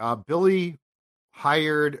 Brandon, Billy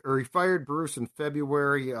fired Bruce in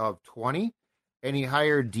February of 20, and he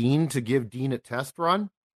hired Dean to give Dean a test run,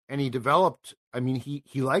 and he developed. I mean,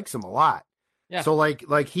 he likes him a lot. Yeah. So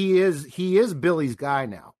like he is Billy's guy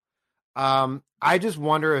now. I just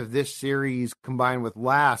wonder if this series combined with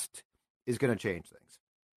last is going to change things.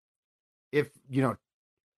 If to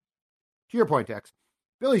your point, Tex,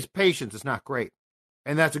 Billy's patience is not great,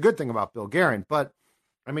 and that's a good thing about Bill Guerin. But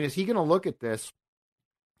I mean, is he going to look at this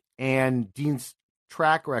and Dean's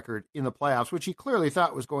track record in the playoffs, which he clearly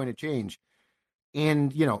thought was going to change,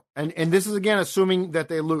 and and this is again assuming that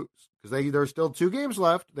they lose, because there's still 2 games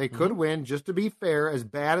left. They could win. Just to be fair, as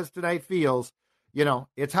bad as tonight feels,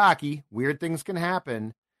 it's hockey. Weird things can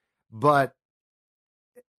happen, but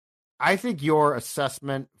I think your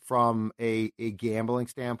assessment from a gambling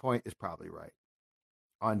standpoint is probably right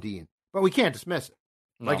on Dean, but we can't dismiss it.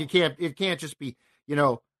 No. Like it can't just be,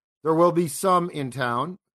 there will be some in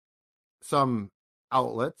town, some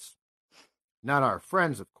outlets, not our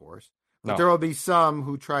friends, of course, but there will be some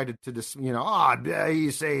who try to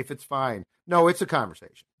he's safe, it's fine. No, it's a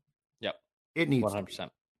conversation. Yep. It needs 100%. All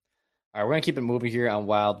right, we're going to keep it moving here on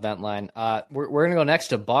Wild Vent Line. We're going to go next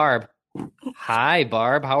to Barb. Hi,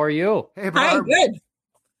 Barb. How are you? Hey, Barb. Hi, good.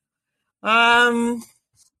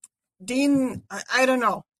 Dean, I don't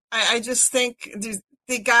know. I just think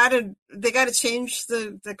they gotta change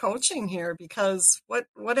the coaching here, because what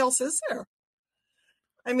else is there?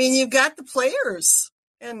 I mean, you've got the players,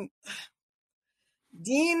 and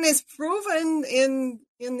Dean is proven in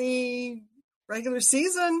the regular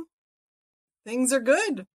season things are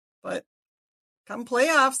good, but come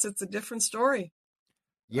playoffs, it's a different story.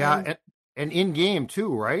 Yeah, and in game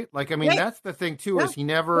too, right? Like, I mean, that's the thing too, is he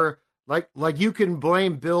never like you can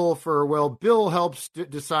blame Bill for, well, Bill helps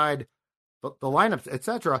decide the lineups,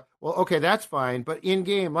 etc. Well, okay, that's fine, but in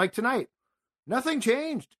game, like tonight, Nothing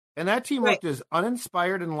changed. And that team looked as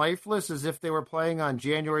uninspired and lifeless as if they were playing on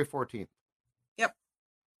January 14th. Yep.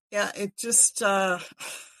 Yeah, it just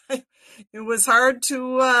it was hard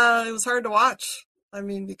to watch. I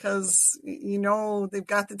mean, because they've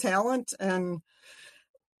got the talent, and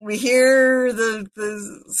we hear the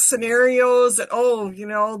scenarios that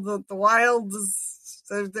the Wild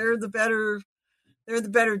they're the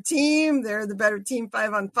better team, they're the better team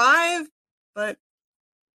 5-on-5, but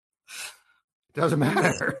doesn't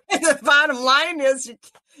matter. The bottom line is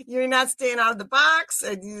you're not staying out of the box,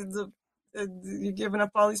 and you're giving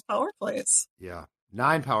up all these power plays. Yeah,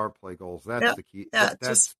 9 power play goals. That's the key. Yeah,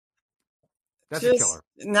 that's a killer.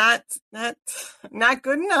 Not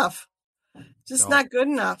good enough. Just not good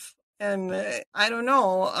enough. And I don't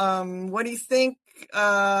know. What do you think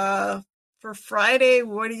for Friday?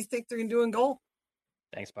 What do you think they're going to do in goal?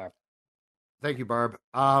 Thanks, Barb. Thank you, Barb.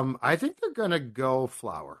 I think they're going to go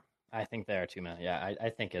Flower. I think they are too, man. Yeah,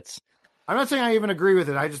 I think it's. I'm not saying I even agree with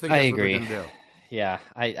it. I just think that's what they're going to do. Yeah,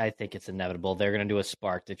 I think it's inevitable. They're going to do a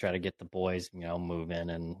spark to try to get the boys, moving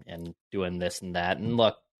and doing this and that. And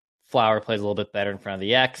look, Flower plays a little bit better in front of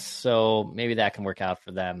the X, so maybe that can work out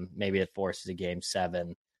for them. Maybe it forces a Game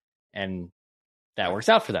 7, and that works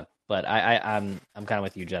out for them. But I'm kind of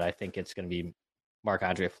with you, Jed. I think it's going to be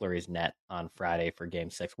Marc-Andre Fleury's net on Friday for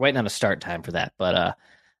Game 6. We're waiting on a start time for that, but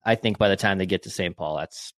I think by the time they get to St. Paul,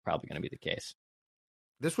 that's probably going to be the case.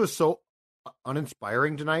 This was so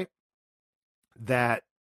uninspiring tonight that,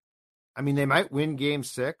 I mean, they might win Game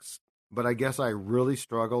 6, but I guess I really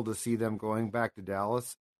struggle to see them going back to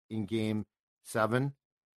Dallas in Game 7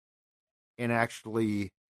 and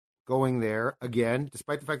actually going there again,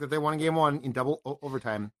 despite the fact that they won Game 1 in double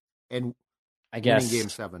overtime and winning Game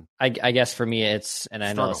 7. I guess for me it's, and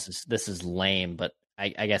I know Struggle. this is lame, but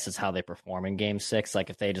I guess it's how they perform in Game 6. Like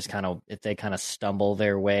if they kind of stumble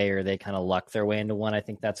their way or they kind of luck their way into one, I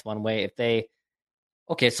think that's one way.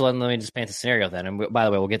 Okay, so let me just paint the scenario then. And by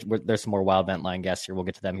the way, there's some more Wild Vent Line guests here. We'll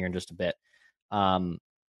get to them here in just a bit.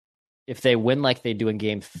 If they win like they do in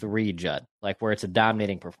Game 3, Judd, like where it's a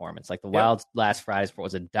dominating performance, like the Wild's last Friday's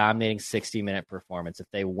was a dominating 60-minute performance. If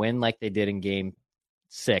they win like they did in Game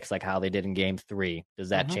 6, like how they did in Game 3, does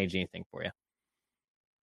that change anything for you?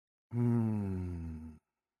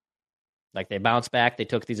 Like they bounced back, they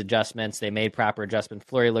took these adjustments, they made proper adjustments.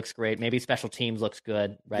 Fleury looks great. Maybe special teams looks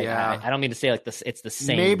good, right? Yeah. I don't mean to say like this. It's the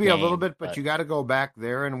same. Maybe game, a little bit, but you got to go back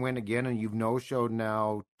there and win again, and you've no-showed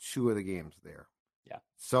now 2 of the games there. Yeah.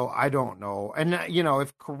 So I don't know. And,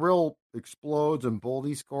 if Kirill explodes and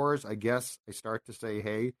Boldy scores, I guess I start to say,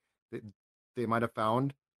 hey, they might have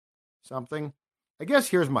found something. I guess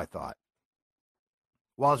here's my thought.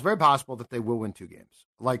 While it's very possible that they will win 2 games,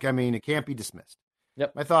 it can't be dismissed.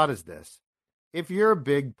 Yep. My thought is this. If you're a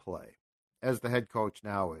big play, as the head coach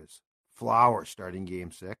now is, Flower starting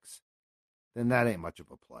Game 6, then that ain't much of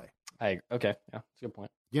a play. Okay. Yeah, that's a good point.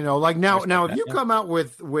 Now if you come out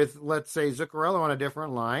with let's say Zuccarello on a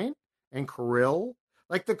different line and Kirill,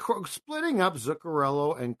 like splitting up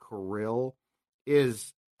Zuccarello and Kirill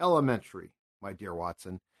is elementary, my dear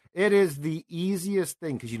Watson. It is the easiest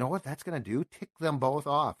thing because you know what that's going to do? Tick them both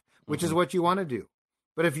off, which is what you want to do.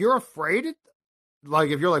 But if you're afraid,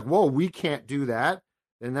 if you're like, whoa, we can't do that,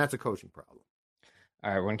 then that's a coaching problem.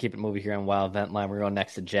 All right, we're going to keep it moving here on Wild Vent Line. We're going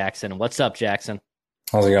next to Jackson. What's up, Jackson?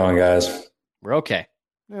 How's it going, guys? We're okay.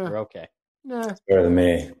 Yeah. We're okay. Yeah. It's better than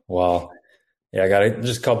me. Well, yeah, I got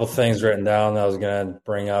just a couple things written down that I was going to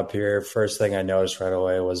bring up here. First thing I noticed right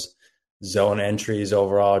away was zone entries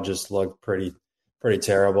overall just looked pretty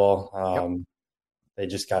terrible. They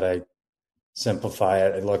just got to simplify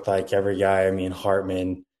it. It looked like every guy,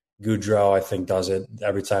 Hartman, Goudreau, I think, does it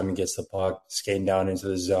every time he gets the puck, skating down into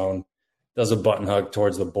the zone, does a button hook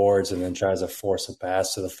towards the boards, and then tries to force a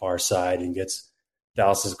pass to the far side and gets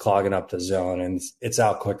Dallas is clogging up the zone, and it's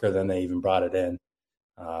out quicker than they even brought it in.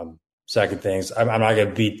 Second things, I'm not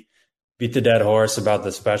going to beat the dead horse about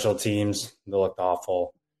the special teams. They looked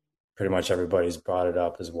awful. Pretty much everybody's brought it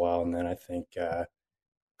up as well. And then I think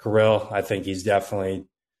Kirill, I think he's definitely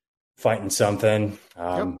fighting something.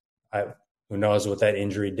 Who knows what that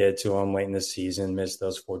injury did to him late in the season, missed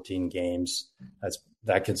those 14 games.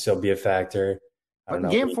 That could still be a factor. I don't know.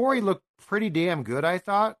 Game 4, he looked pretty damn good, I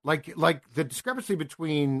thought. Like the discrepancy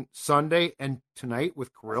between Sunday and tonight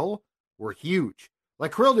with Kirill were huge.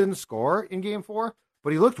 Like Kirill didn't score in Game 4,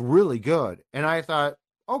 but he looked really good. And I thought,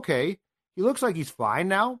 okay, he looks like he's fine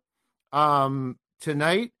now.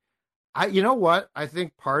 Tonight, you know what? I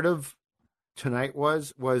think part of tonight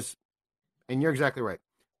was, and you're exactly right,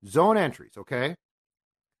 zone entries, okay?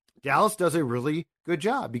 Dallas does a really good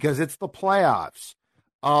job because it's the playoffs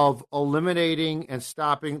of eliminating and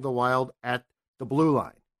stopping the Wild at the blue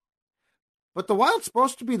line. But the Wild's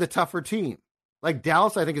supposed to be the tougher team. Like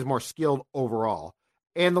Dallas, I think, is more skilled overall.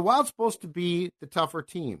 And the Wild's supposed to be the tougher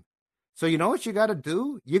team. So you know what you got to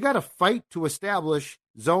do? You got to fight to establish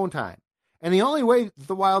zone time. And the only way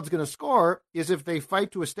the Wild's going to score is if they fight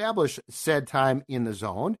to establish said time in the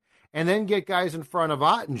zone and then get guys in front of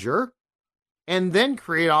Ottinger and then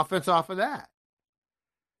create offense off of that.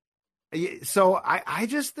 So I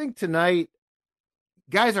just think tonight,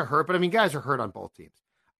 guys are hurt, but I mean, guys are hurt on both teams.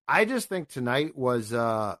 I just think tonight was,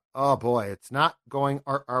 oh boy, it's not going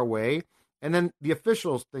our way. And then the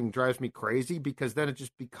officials thing drives me crazy because then it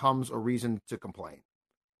just becomes a reason to complain.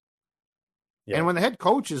 Yeah. And when the head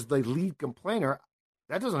coach is the lead complainer,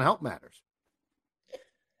 that doesn't help matters.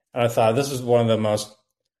 I thought this was one of the most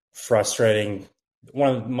frustrating.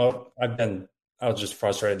 I was just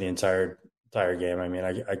frustrated the entire game. I mean,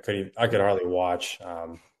 I could hardly watch.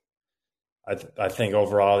 I think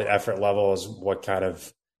overall the effort level is what kind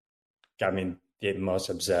of got me the most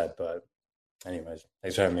upset. But anyways,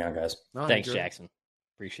 thanks for having me on, guys. Thanks, Jackson.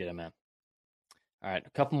 Appreciate it, man. All right, a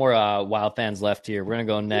couple more Wild fans left here. We're going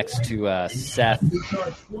to go next to Seth.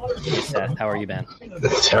 Hey, Seth, how are you, man?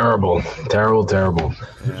 Terrible.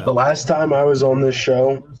 Yeah. The last time I was on this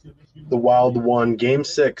show, the Wild won Game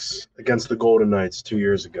 6 against the Golden Knights 2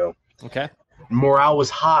 years ago. Okay. Morale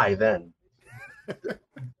was high then.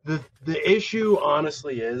 The issue,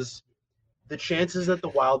 honestly, is the chances that the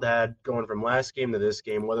Wild had going from last game to this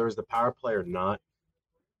game, whether it was the power play or not,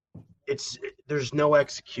 there's no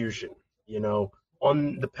execution,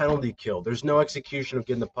 on the penalty kill. There's no execution of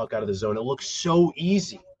getting the puck out of the zone. It looks so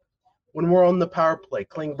easy. When we're on the power play,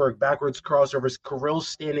 Klingberg, backwards crossovers, Kirill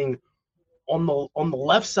standing on the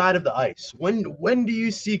left side of the ice. When do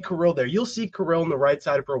you see Kirill there? You'll see Kirill on the right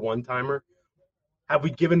side for a one-timer. Have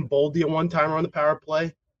we given Boldy a one-timer on the power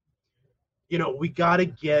play? We got to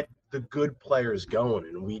get the good players going,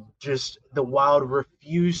 and the Wild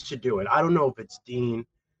refuse to do it. I don't know if it's Dean.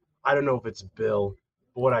 I don't know if it's Bill.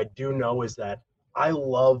 But what I do know is that I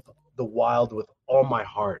love the Wild with all my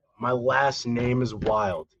heart. My last name is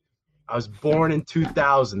Wild. I was born in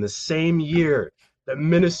 2000, the same year that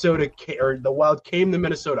the Wild came to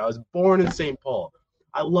Minnesota. I was born in St. Paul.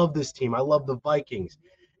 I love this team. I love the Vikings.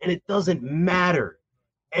 And it doesn't matter.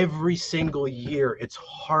 Every single year, it's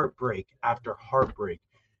heartbreak after heartbreak.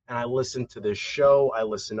 And I listen to this show. I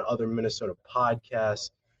listen to other Minnesota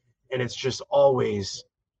podcasts. And it's just always,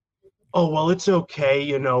 oh, well, it's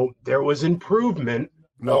okay. There was improvement.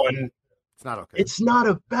 No, it's not okay. It's not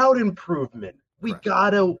about improvement. We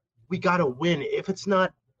gotta win. If it's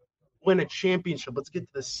not win a championship, let's get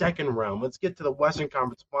to the second round. Let's get to the Western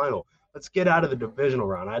Conference Final. Let's get out of the divisional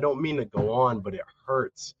round. I don't mean to go on, but it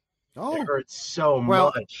hurts. Oh, it hurts so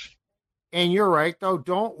much. And you're right, though.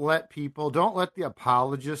 Don't let the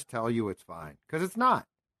apologists tell you it's fine, because it's not.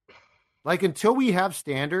 Like, until we have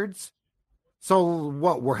standards, so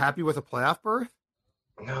what, we're happy with a playoff berth?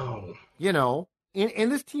 No. And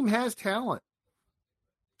this team has talent.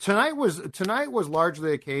 Tonight was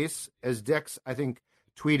largely a case, as Dex, I think,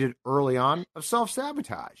 tweeted early on, of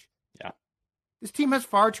self-sabotage. Yeah. This team has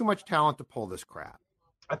far too much talent to pull this crap.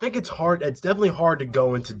 I think it's hard. It's definitely hard to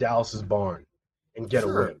go into Dallas's barn and get a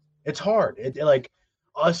win. It's hard. Like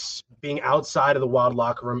us being outside of the Wild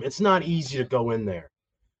locker room, it's not easy to go in there.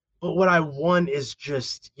 But what I want is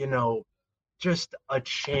just a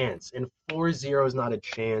chance. And 4-0 is not a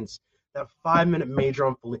chance. That 5-minute major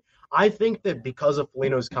on Foligno. I think that because of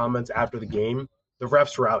Foligno's comments after the game, the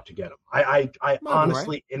refs were out to get him. I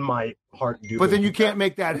honestly, in my heart, do. But then you can't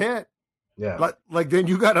make that hit. Yeah. Like then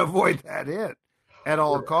you got to avoid that hit at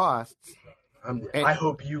all costs. I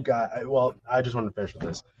hope you guys. Well, I just want to finish with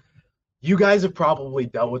this. You guys have probably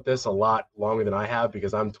dealt with this a lot longer than I have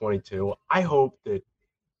because I'm 22. I hope that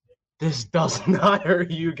this does not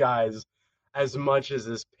hurt you guys as much as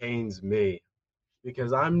this pains me,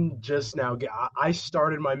 because I'm just now. I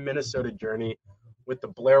started my Minnesota journey with the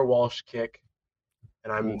Blair Walsh kick,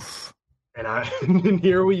 and and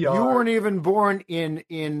here we are. You weren't even born in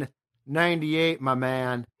 '98, my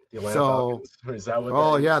man. The Atlanta Falcons. Is that what?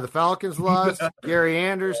 Oh yeah, the Falcons lost. Gary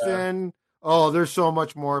Anderson. Yeah. Oh, there's so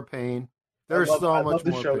much more pain. There's so much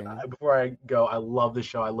more pain. Before I go, I love the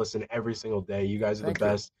show. I listen every single day. You guys are the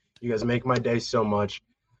best. You guys make my day so much.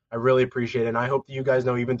 I really appreciate it. And I hope that you guys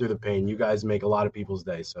know, even through the pain, you guys make a lot of people's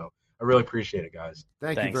day. So I really appreciate it, guys.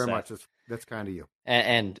 Thanks you very much. That's kind of you.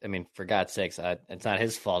 And I mean, for God's sakes, it's not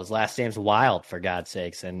his fault. His last name's Wild, for God's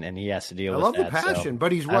sakes, and he has to deal with that. I love the passion,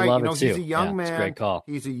 but he's right. He's a young man. It's a great call.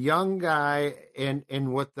 He's a young guy,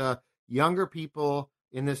 and what the younger people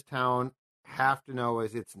in this town have to know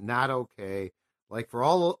is it's not okay. Like, for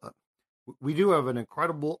all, we do have an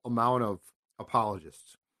incredible amount of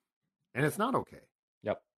apologists. And it's not okay.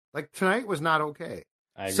 Yep. Like tonight was not okay.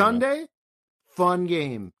 I agree, Sunday, fun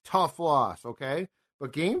game, tough loss, okay?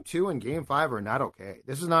 But game 2 and game 5 are not okay.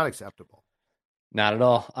 This is not acceptable. Not at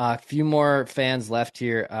all. A few more fans left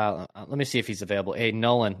here. Let me see if he's available. Hey,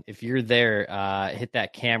 Nolan, if you're there, hit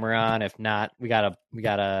that camera on. If not, we got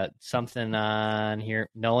a something on here.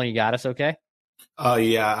 Nolan, you got us okay?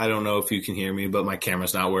 Yeah, I don't know if you can hear me, but my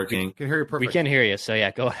camera's not working. Can hear you perfect. We can hear you, so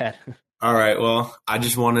yeah, go ahead. All right, well, I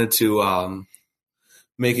just wanted to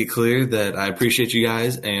make it clear that I appreciate you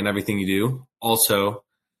guys and everything you do. Also,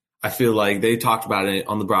 I feel like they talked about it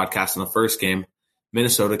on the broadcast in the first game.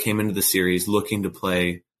 Minnesota came into the series looking to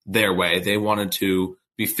play their way. They wanted to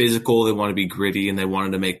be physical, they wanted to be gritty, and they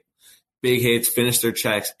wanted to make big hits, finish their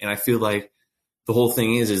checks. And I feel like the whole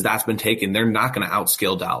thing is that's been taken. They're not going to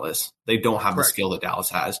outscale Dallas. They don't have the skill that Dallas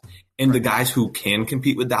has. And the guys who can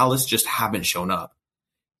compete with Dallas just haven't shown up.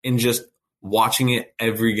 And just watching it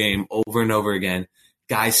every game over and over again,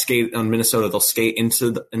 guys skate on Minnesota. They'll skate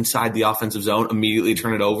inside the offensive zone, immediately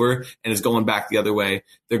turn it over, and it's going back the other way.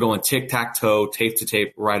 They're going tic-tac-toe, tape to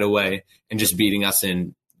tape right away, and just beating us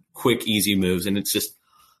in quick, easy moves. And it's just,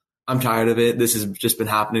 I'm tired of it. This has just been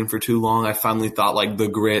happening for too long. I finally thought like the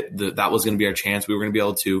grit, that was going to be our chance. We were going to be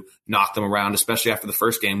able to knock them around, especially after the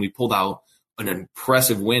first game. We pulled out an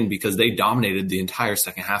impressive win because they dominated the entire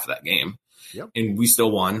second half of that game. Yep. And we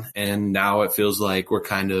still won. And now it feels like we're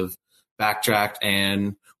kind of backtracked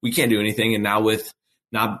and we can't do anything. And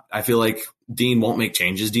now I feel like Dean won't make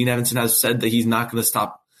changes. Dean Evanson has said that he's not going to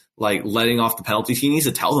stop like letting off the penalties. He needs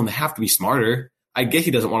to tell them they have to be smarter. I get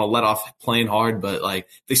he doesn't want to let off playing hard, but like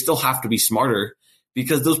they still have to be smarter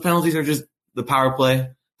because those penalties are just the power play.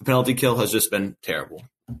 The penalty kill has just been terrible.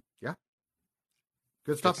 Yeah.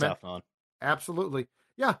 Good stuff, man. Absolutely.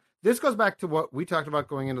 Yeah. This goes back to what we talked about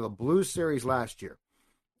going into the Blues series last year.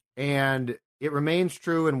 And it remains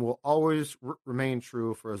true and will always remain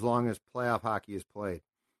true for as long as playoff hockey is played.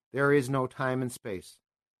 There is no time and space.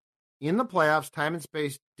 In the playoffs, time and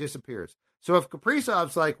space disappears. So if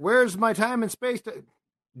Kaprizov's like, where's my time and space?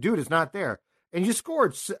 Dude, it's not there. And you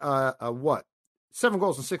scored, 7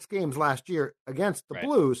 goals in 6 games last year against the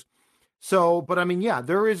Blues. So, but I mean, yeah,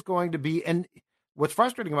 there is going to be, and what's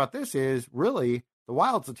frustrating about this is really the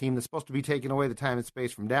Wild's a team that's supposed to be taking away the time and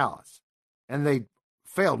space from Dallas. And they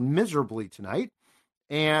failed miserably tonight.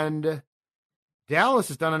 And Dallas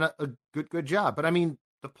has done a good job. But I mean,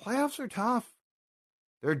 the playoffs are tough.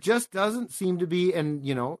 There just doesn't seem to be, and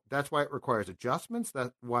that's why it requires adjustments.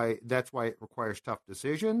 That's why it requires tough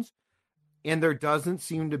decisions. And there doesn't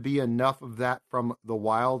seem to be enough of that from the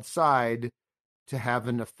Wild side to have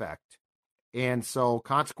an effect. And so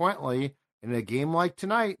consequently, in a game like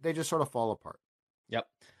tonight, they just sort of fall apart. Yep.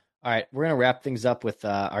 All right, we're going to wrap things up with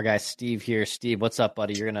our guy Steve here. Steve, what's up,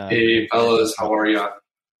 buddy? You're going to... Hey, fellas, how are you?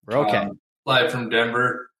 We're okay. Live from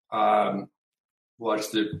Denver.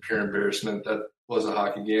 Watched the pure embarrassment that was a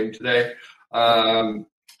hockey game today.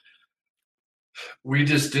 We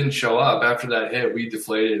just didn't show up. After that hit, we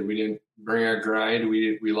deflated. We didn't bring our grind.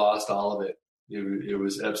 We lost all of it. It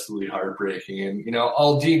was absolutely heartbreaking. And,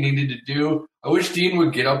 all Dean needed to do, I wish Dean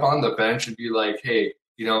would get up on the bench and be like, hey,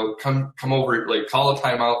 come over, like call a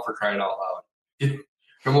timeout for crying out loud.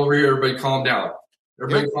 Come over here, everybody calm down.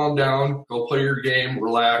 Everybody calm down, go play your game,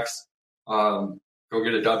 relax, go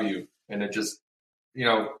get a W. And it just,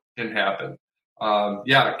 didn't happen.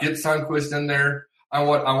 Get Sundqvist in there. I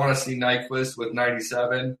want to see Nyquist with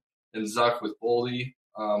 97 and Zuck with Boldy.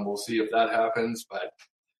 We'll see if that happens, but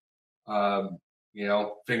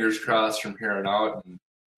fingers crossed from here on out. And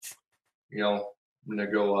I'm gonna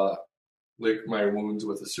go lick my wounds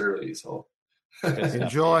with a Surly. So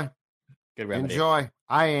enjoy. Good remedy. Enjoy.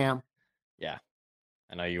 I am. Yeah,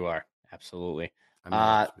 I know you are. Absolutely. I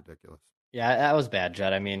mean, it's ridiculous. Yeah, that was bad,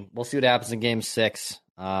 Judd. I mean, we'll see what happens in Game 6.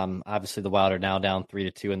 Obviously, the Wild are now down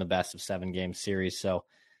 3-2 in the best of 7 game series, so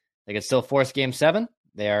they could still force Game 7.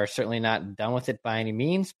 They are certainly not done with it by any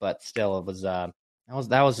means, but still, it was that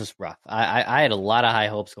was just rough. I had a lot of high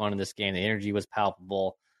hopes going into this game. The energy was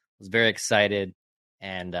palpable. I was very excited,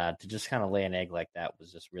 and to just kind of lay an egg like that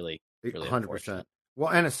was just really 100%.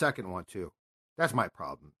 Well, and a second one too. That's my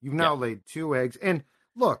problem. You've now laid 2 eggs, and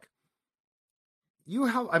look,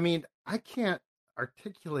 I can't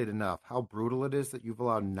articulate enough how brutal it is that you've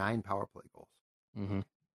allowed 9 power play goals. Mm-hmm.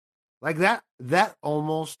 Like that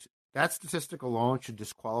statistic alone should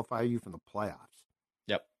disqualify you from the playoffs.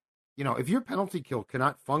 Yep. If your penalty kill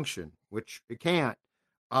cannot function, which it can't,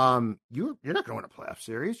 you're not going to win a playoff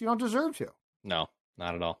series. You don't deserve to. No,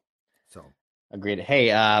 not at all. So Agreed. Hey,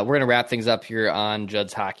 we're going to wrap things up here on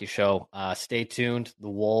Judd's Hockey Show. Stay tuned. The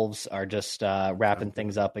Wolves are just wrapping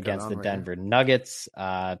things up against the Denver Nuggets.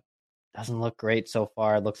 Doesn't look great so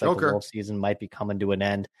far. It looks like the Wolves season might be coming to an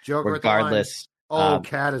end. Joker regardless.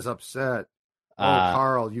 Cat is upset.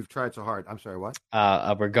 Carl, you've tried so hard. I'm sorry, what?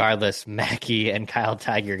 Regardless, Mackey and Kyle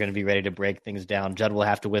Tiger are going to be ready to break things down. Judd will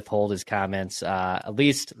have to withhold his comments, at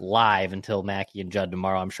least live, until Mackey and Judd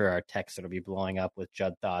tomorrow. I'm sure our texts will be blowing up with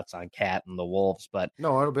Judd thoughts on Cat and the Wolves. But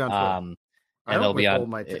no, it'll be on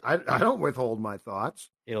Twitter. I don't withhold my thoughts.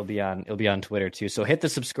 It'll be on Twitter too. So hit the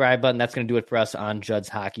subscribe button. That's going to do it for us on Judd's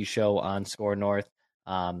Hockey Show on Score North.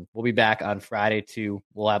 We'll be back on Friday too.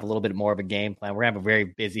 We'll have a little bit more of a game plan. We're gonna have a very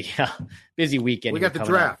busy weekend. We got the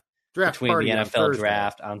draft between the NFL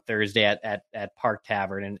draft on Thursday at Park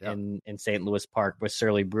Tavern in St. Louis Park with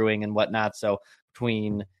Surly Brewing and whatnot. So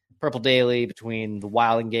between Purple Daily, between the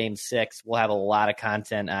Wild and Game 6, we'll have a lot of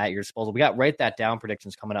content at your disposal. We got Write That Down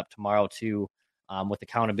predictions coming up tomorrow too, with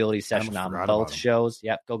accountability session on both shows.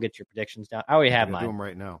 Yep, go get your predictions down. I already have mine. Do them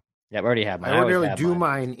right now. Yeah, I already have mine. I ordinarily do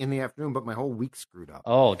mine in the afternoon, but my whole week's screwed up.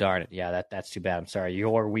 Oh, darn it. Yeah, that's too bad. I'm sorry.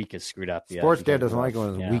 Your week is screwed up. Sports Dad doesn't like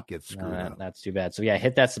when his week gets screwed up. That's too bad. So, yeah,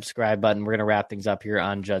 hit that subscribe button. We're going to wrap things up here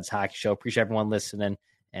on Judd's Hockey Show. Appreciate everyone listening,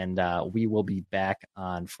 and we will be back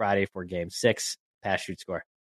on Friday for Game 6. Pass, Shoot, Score.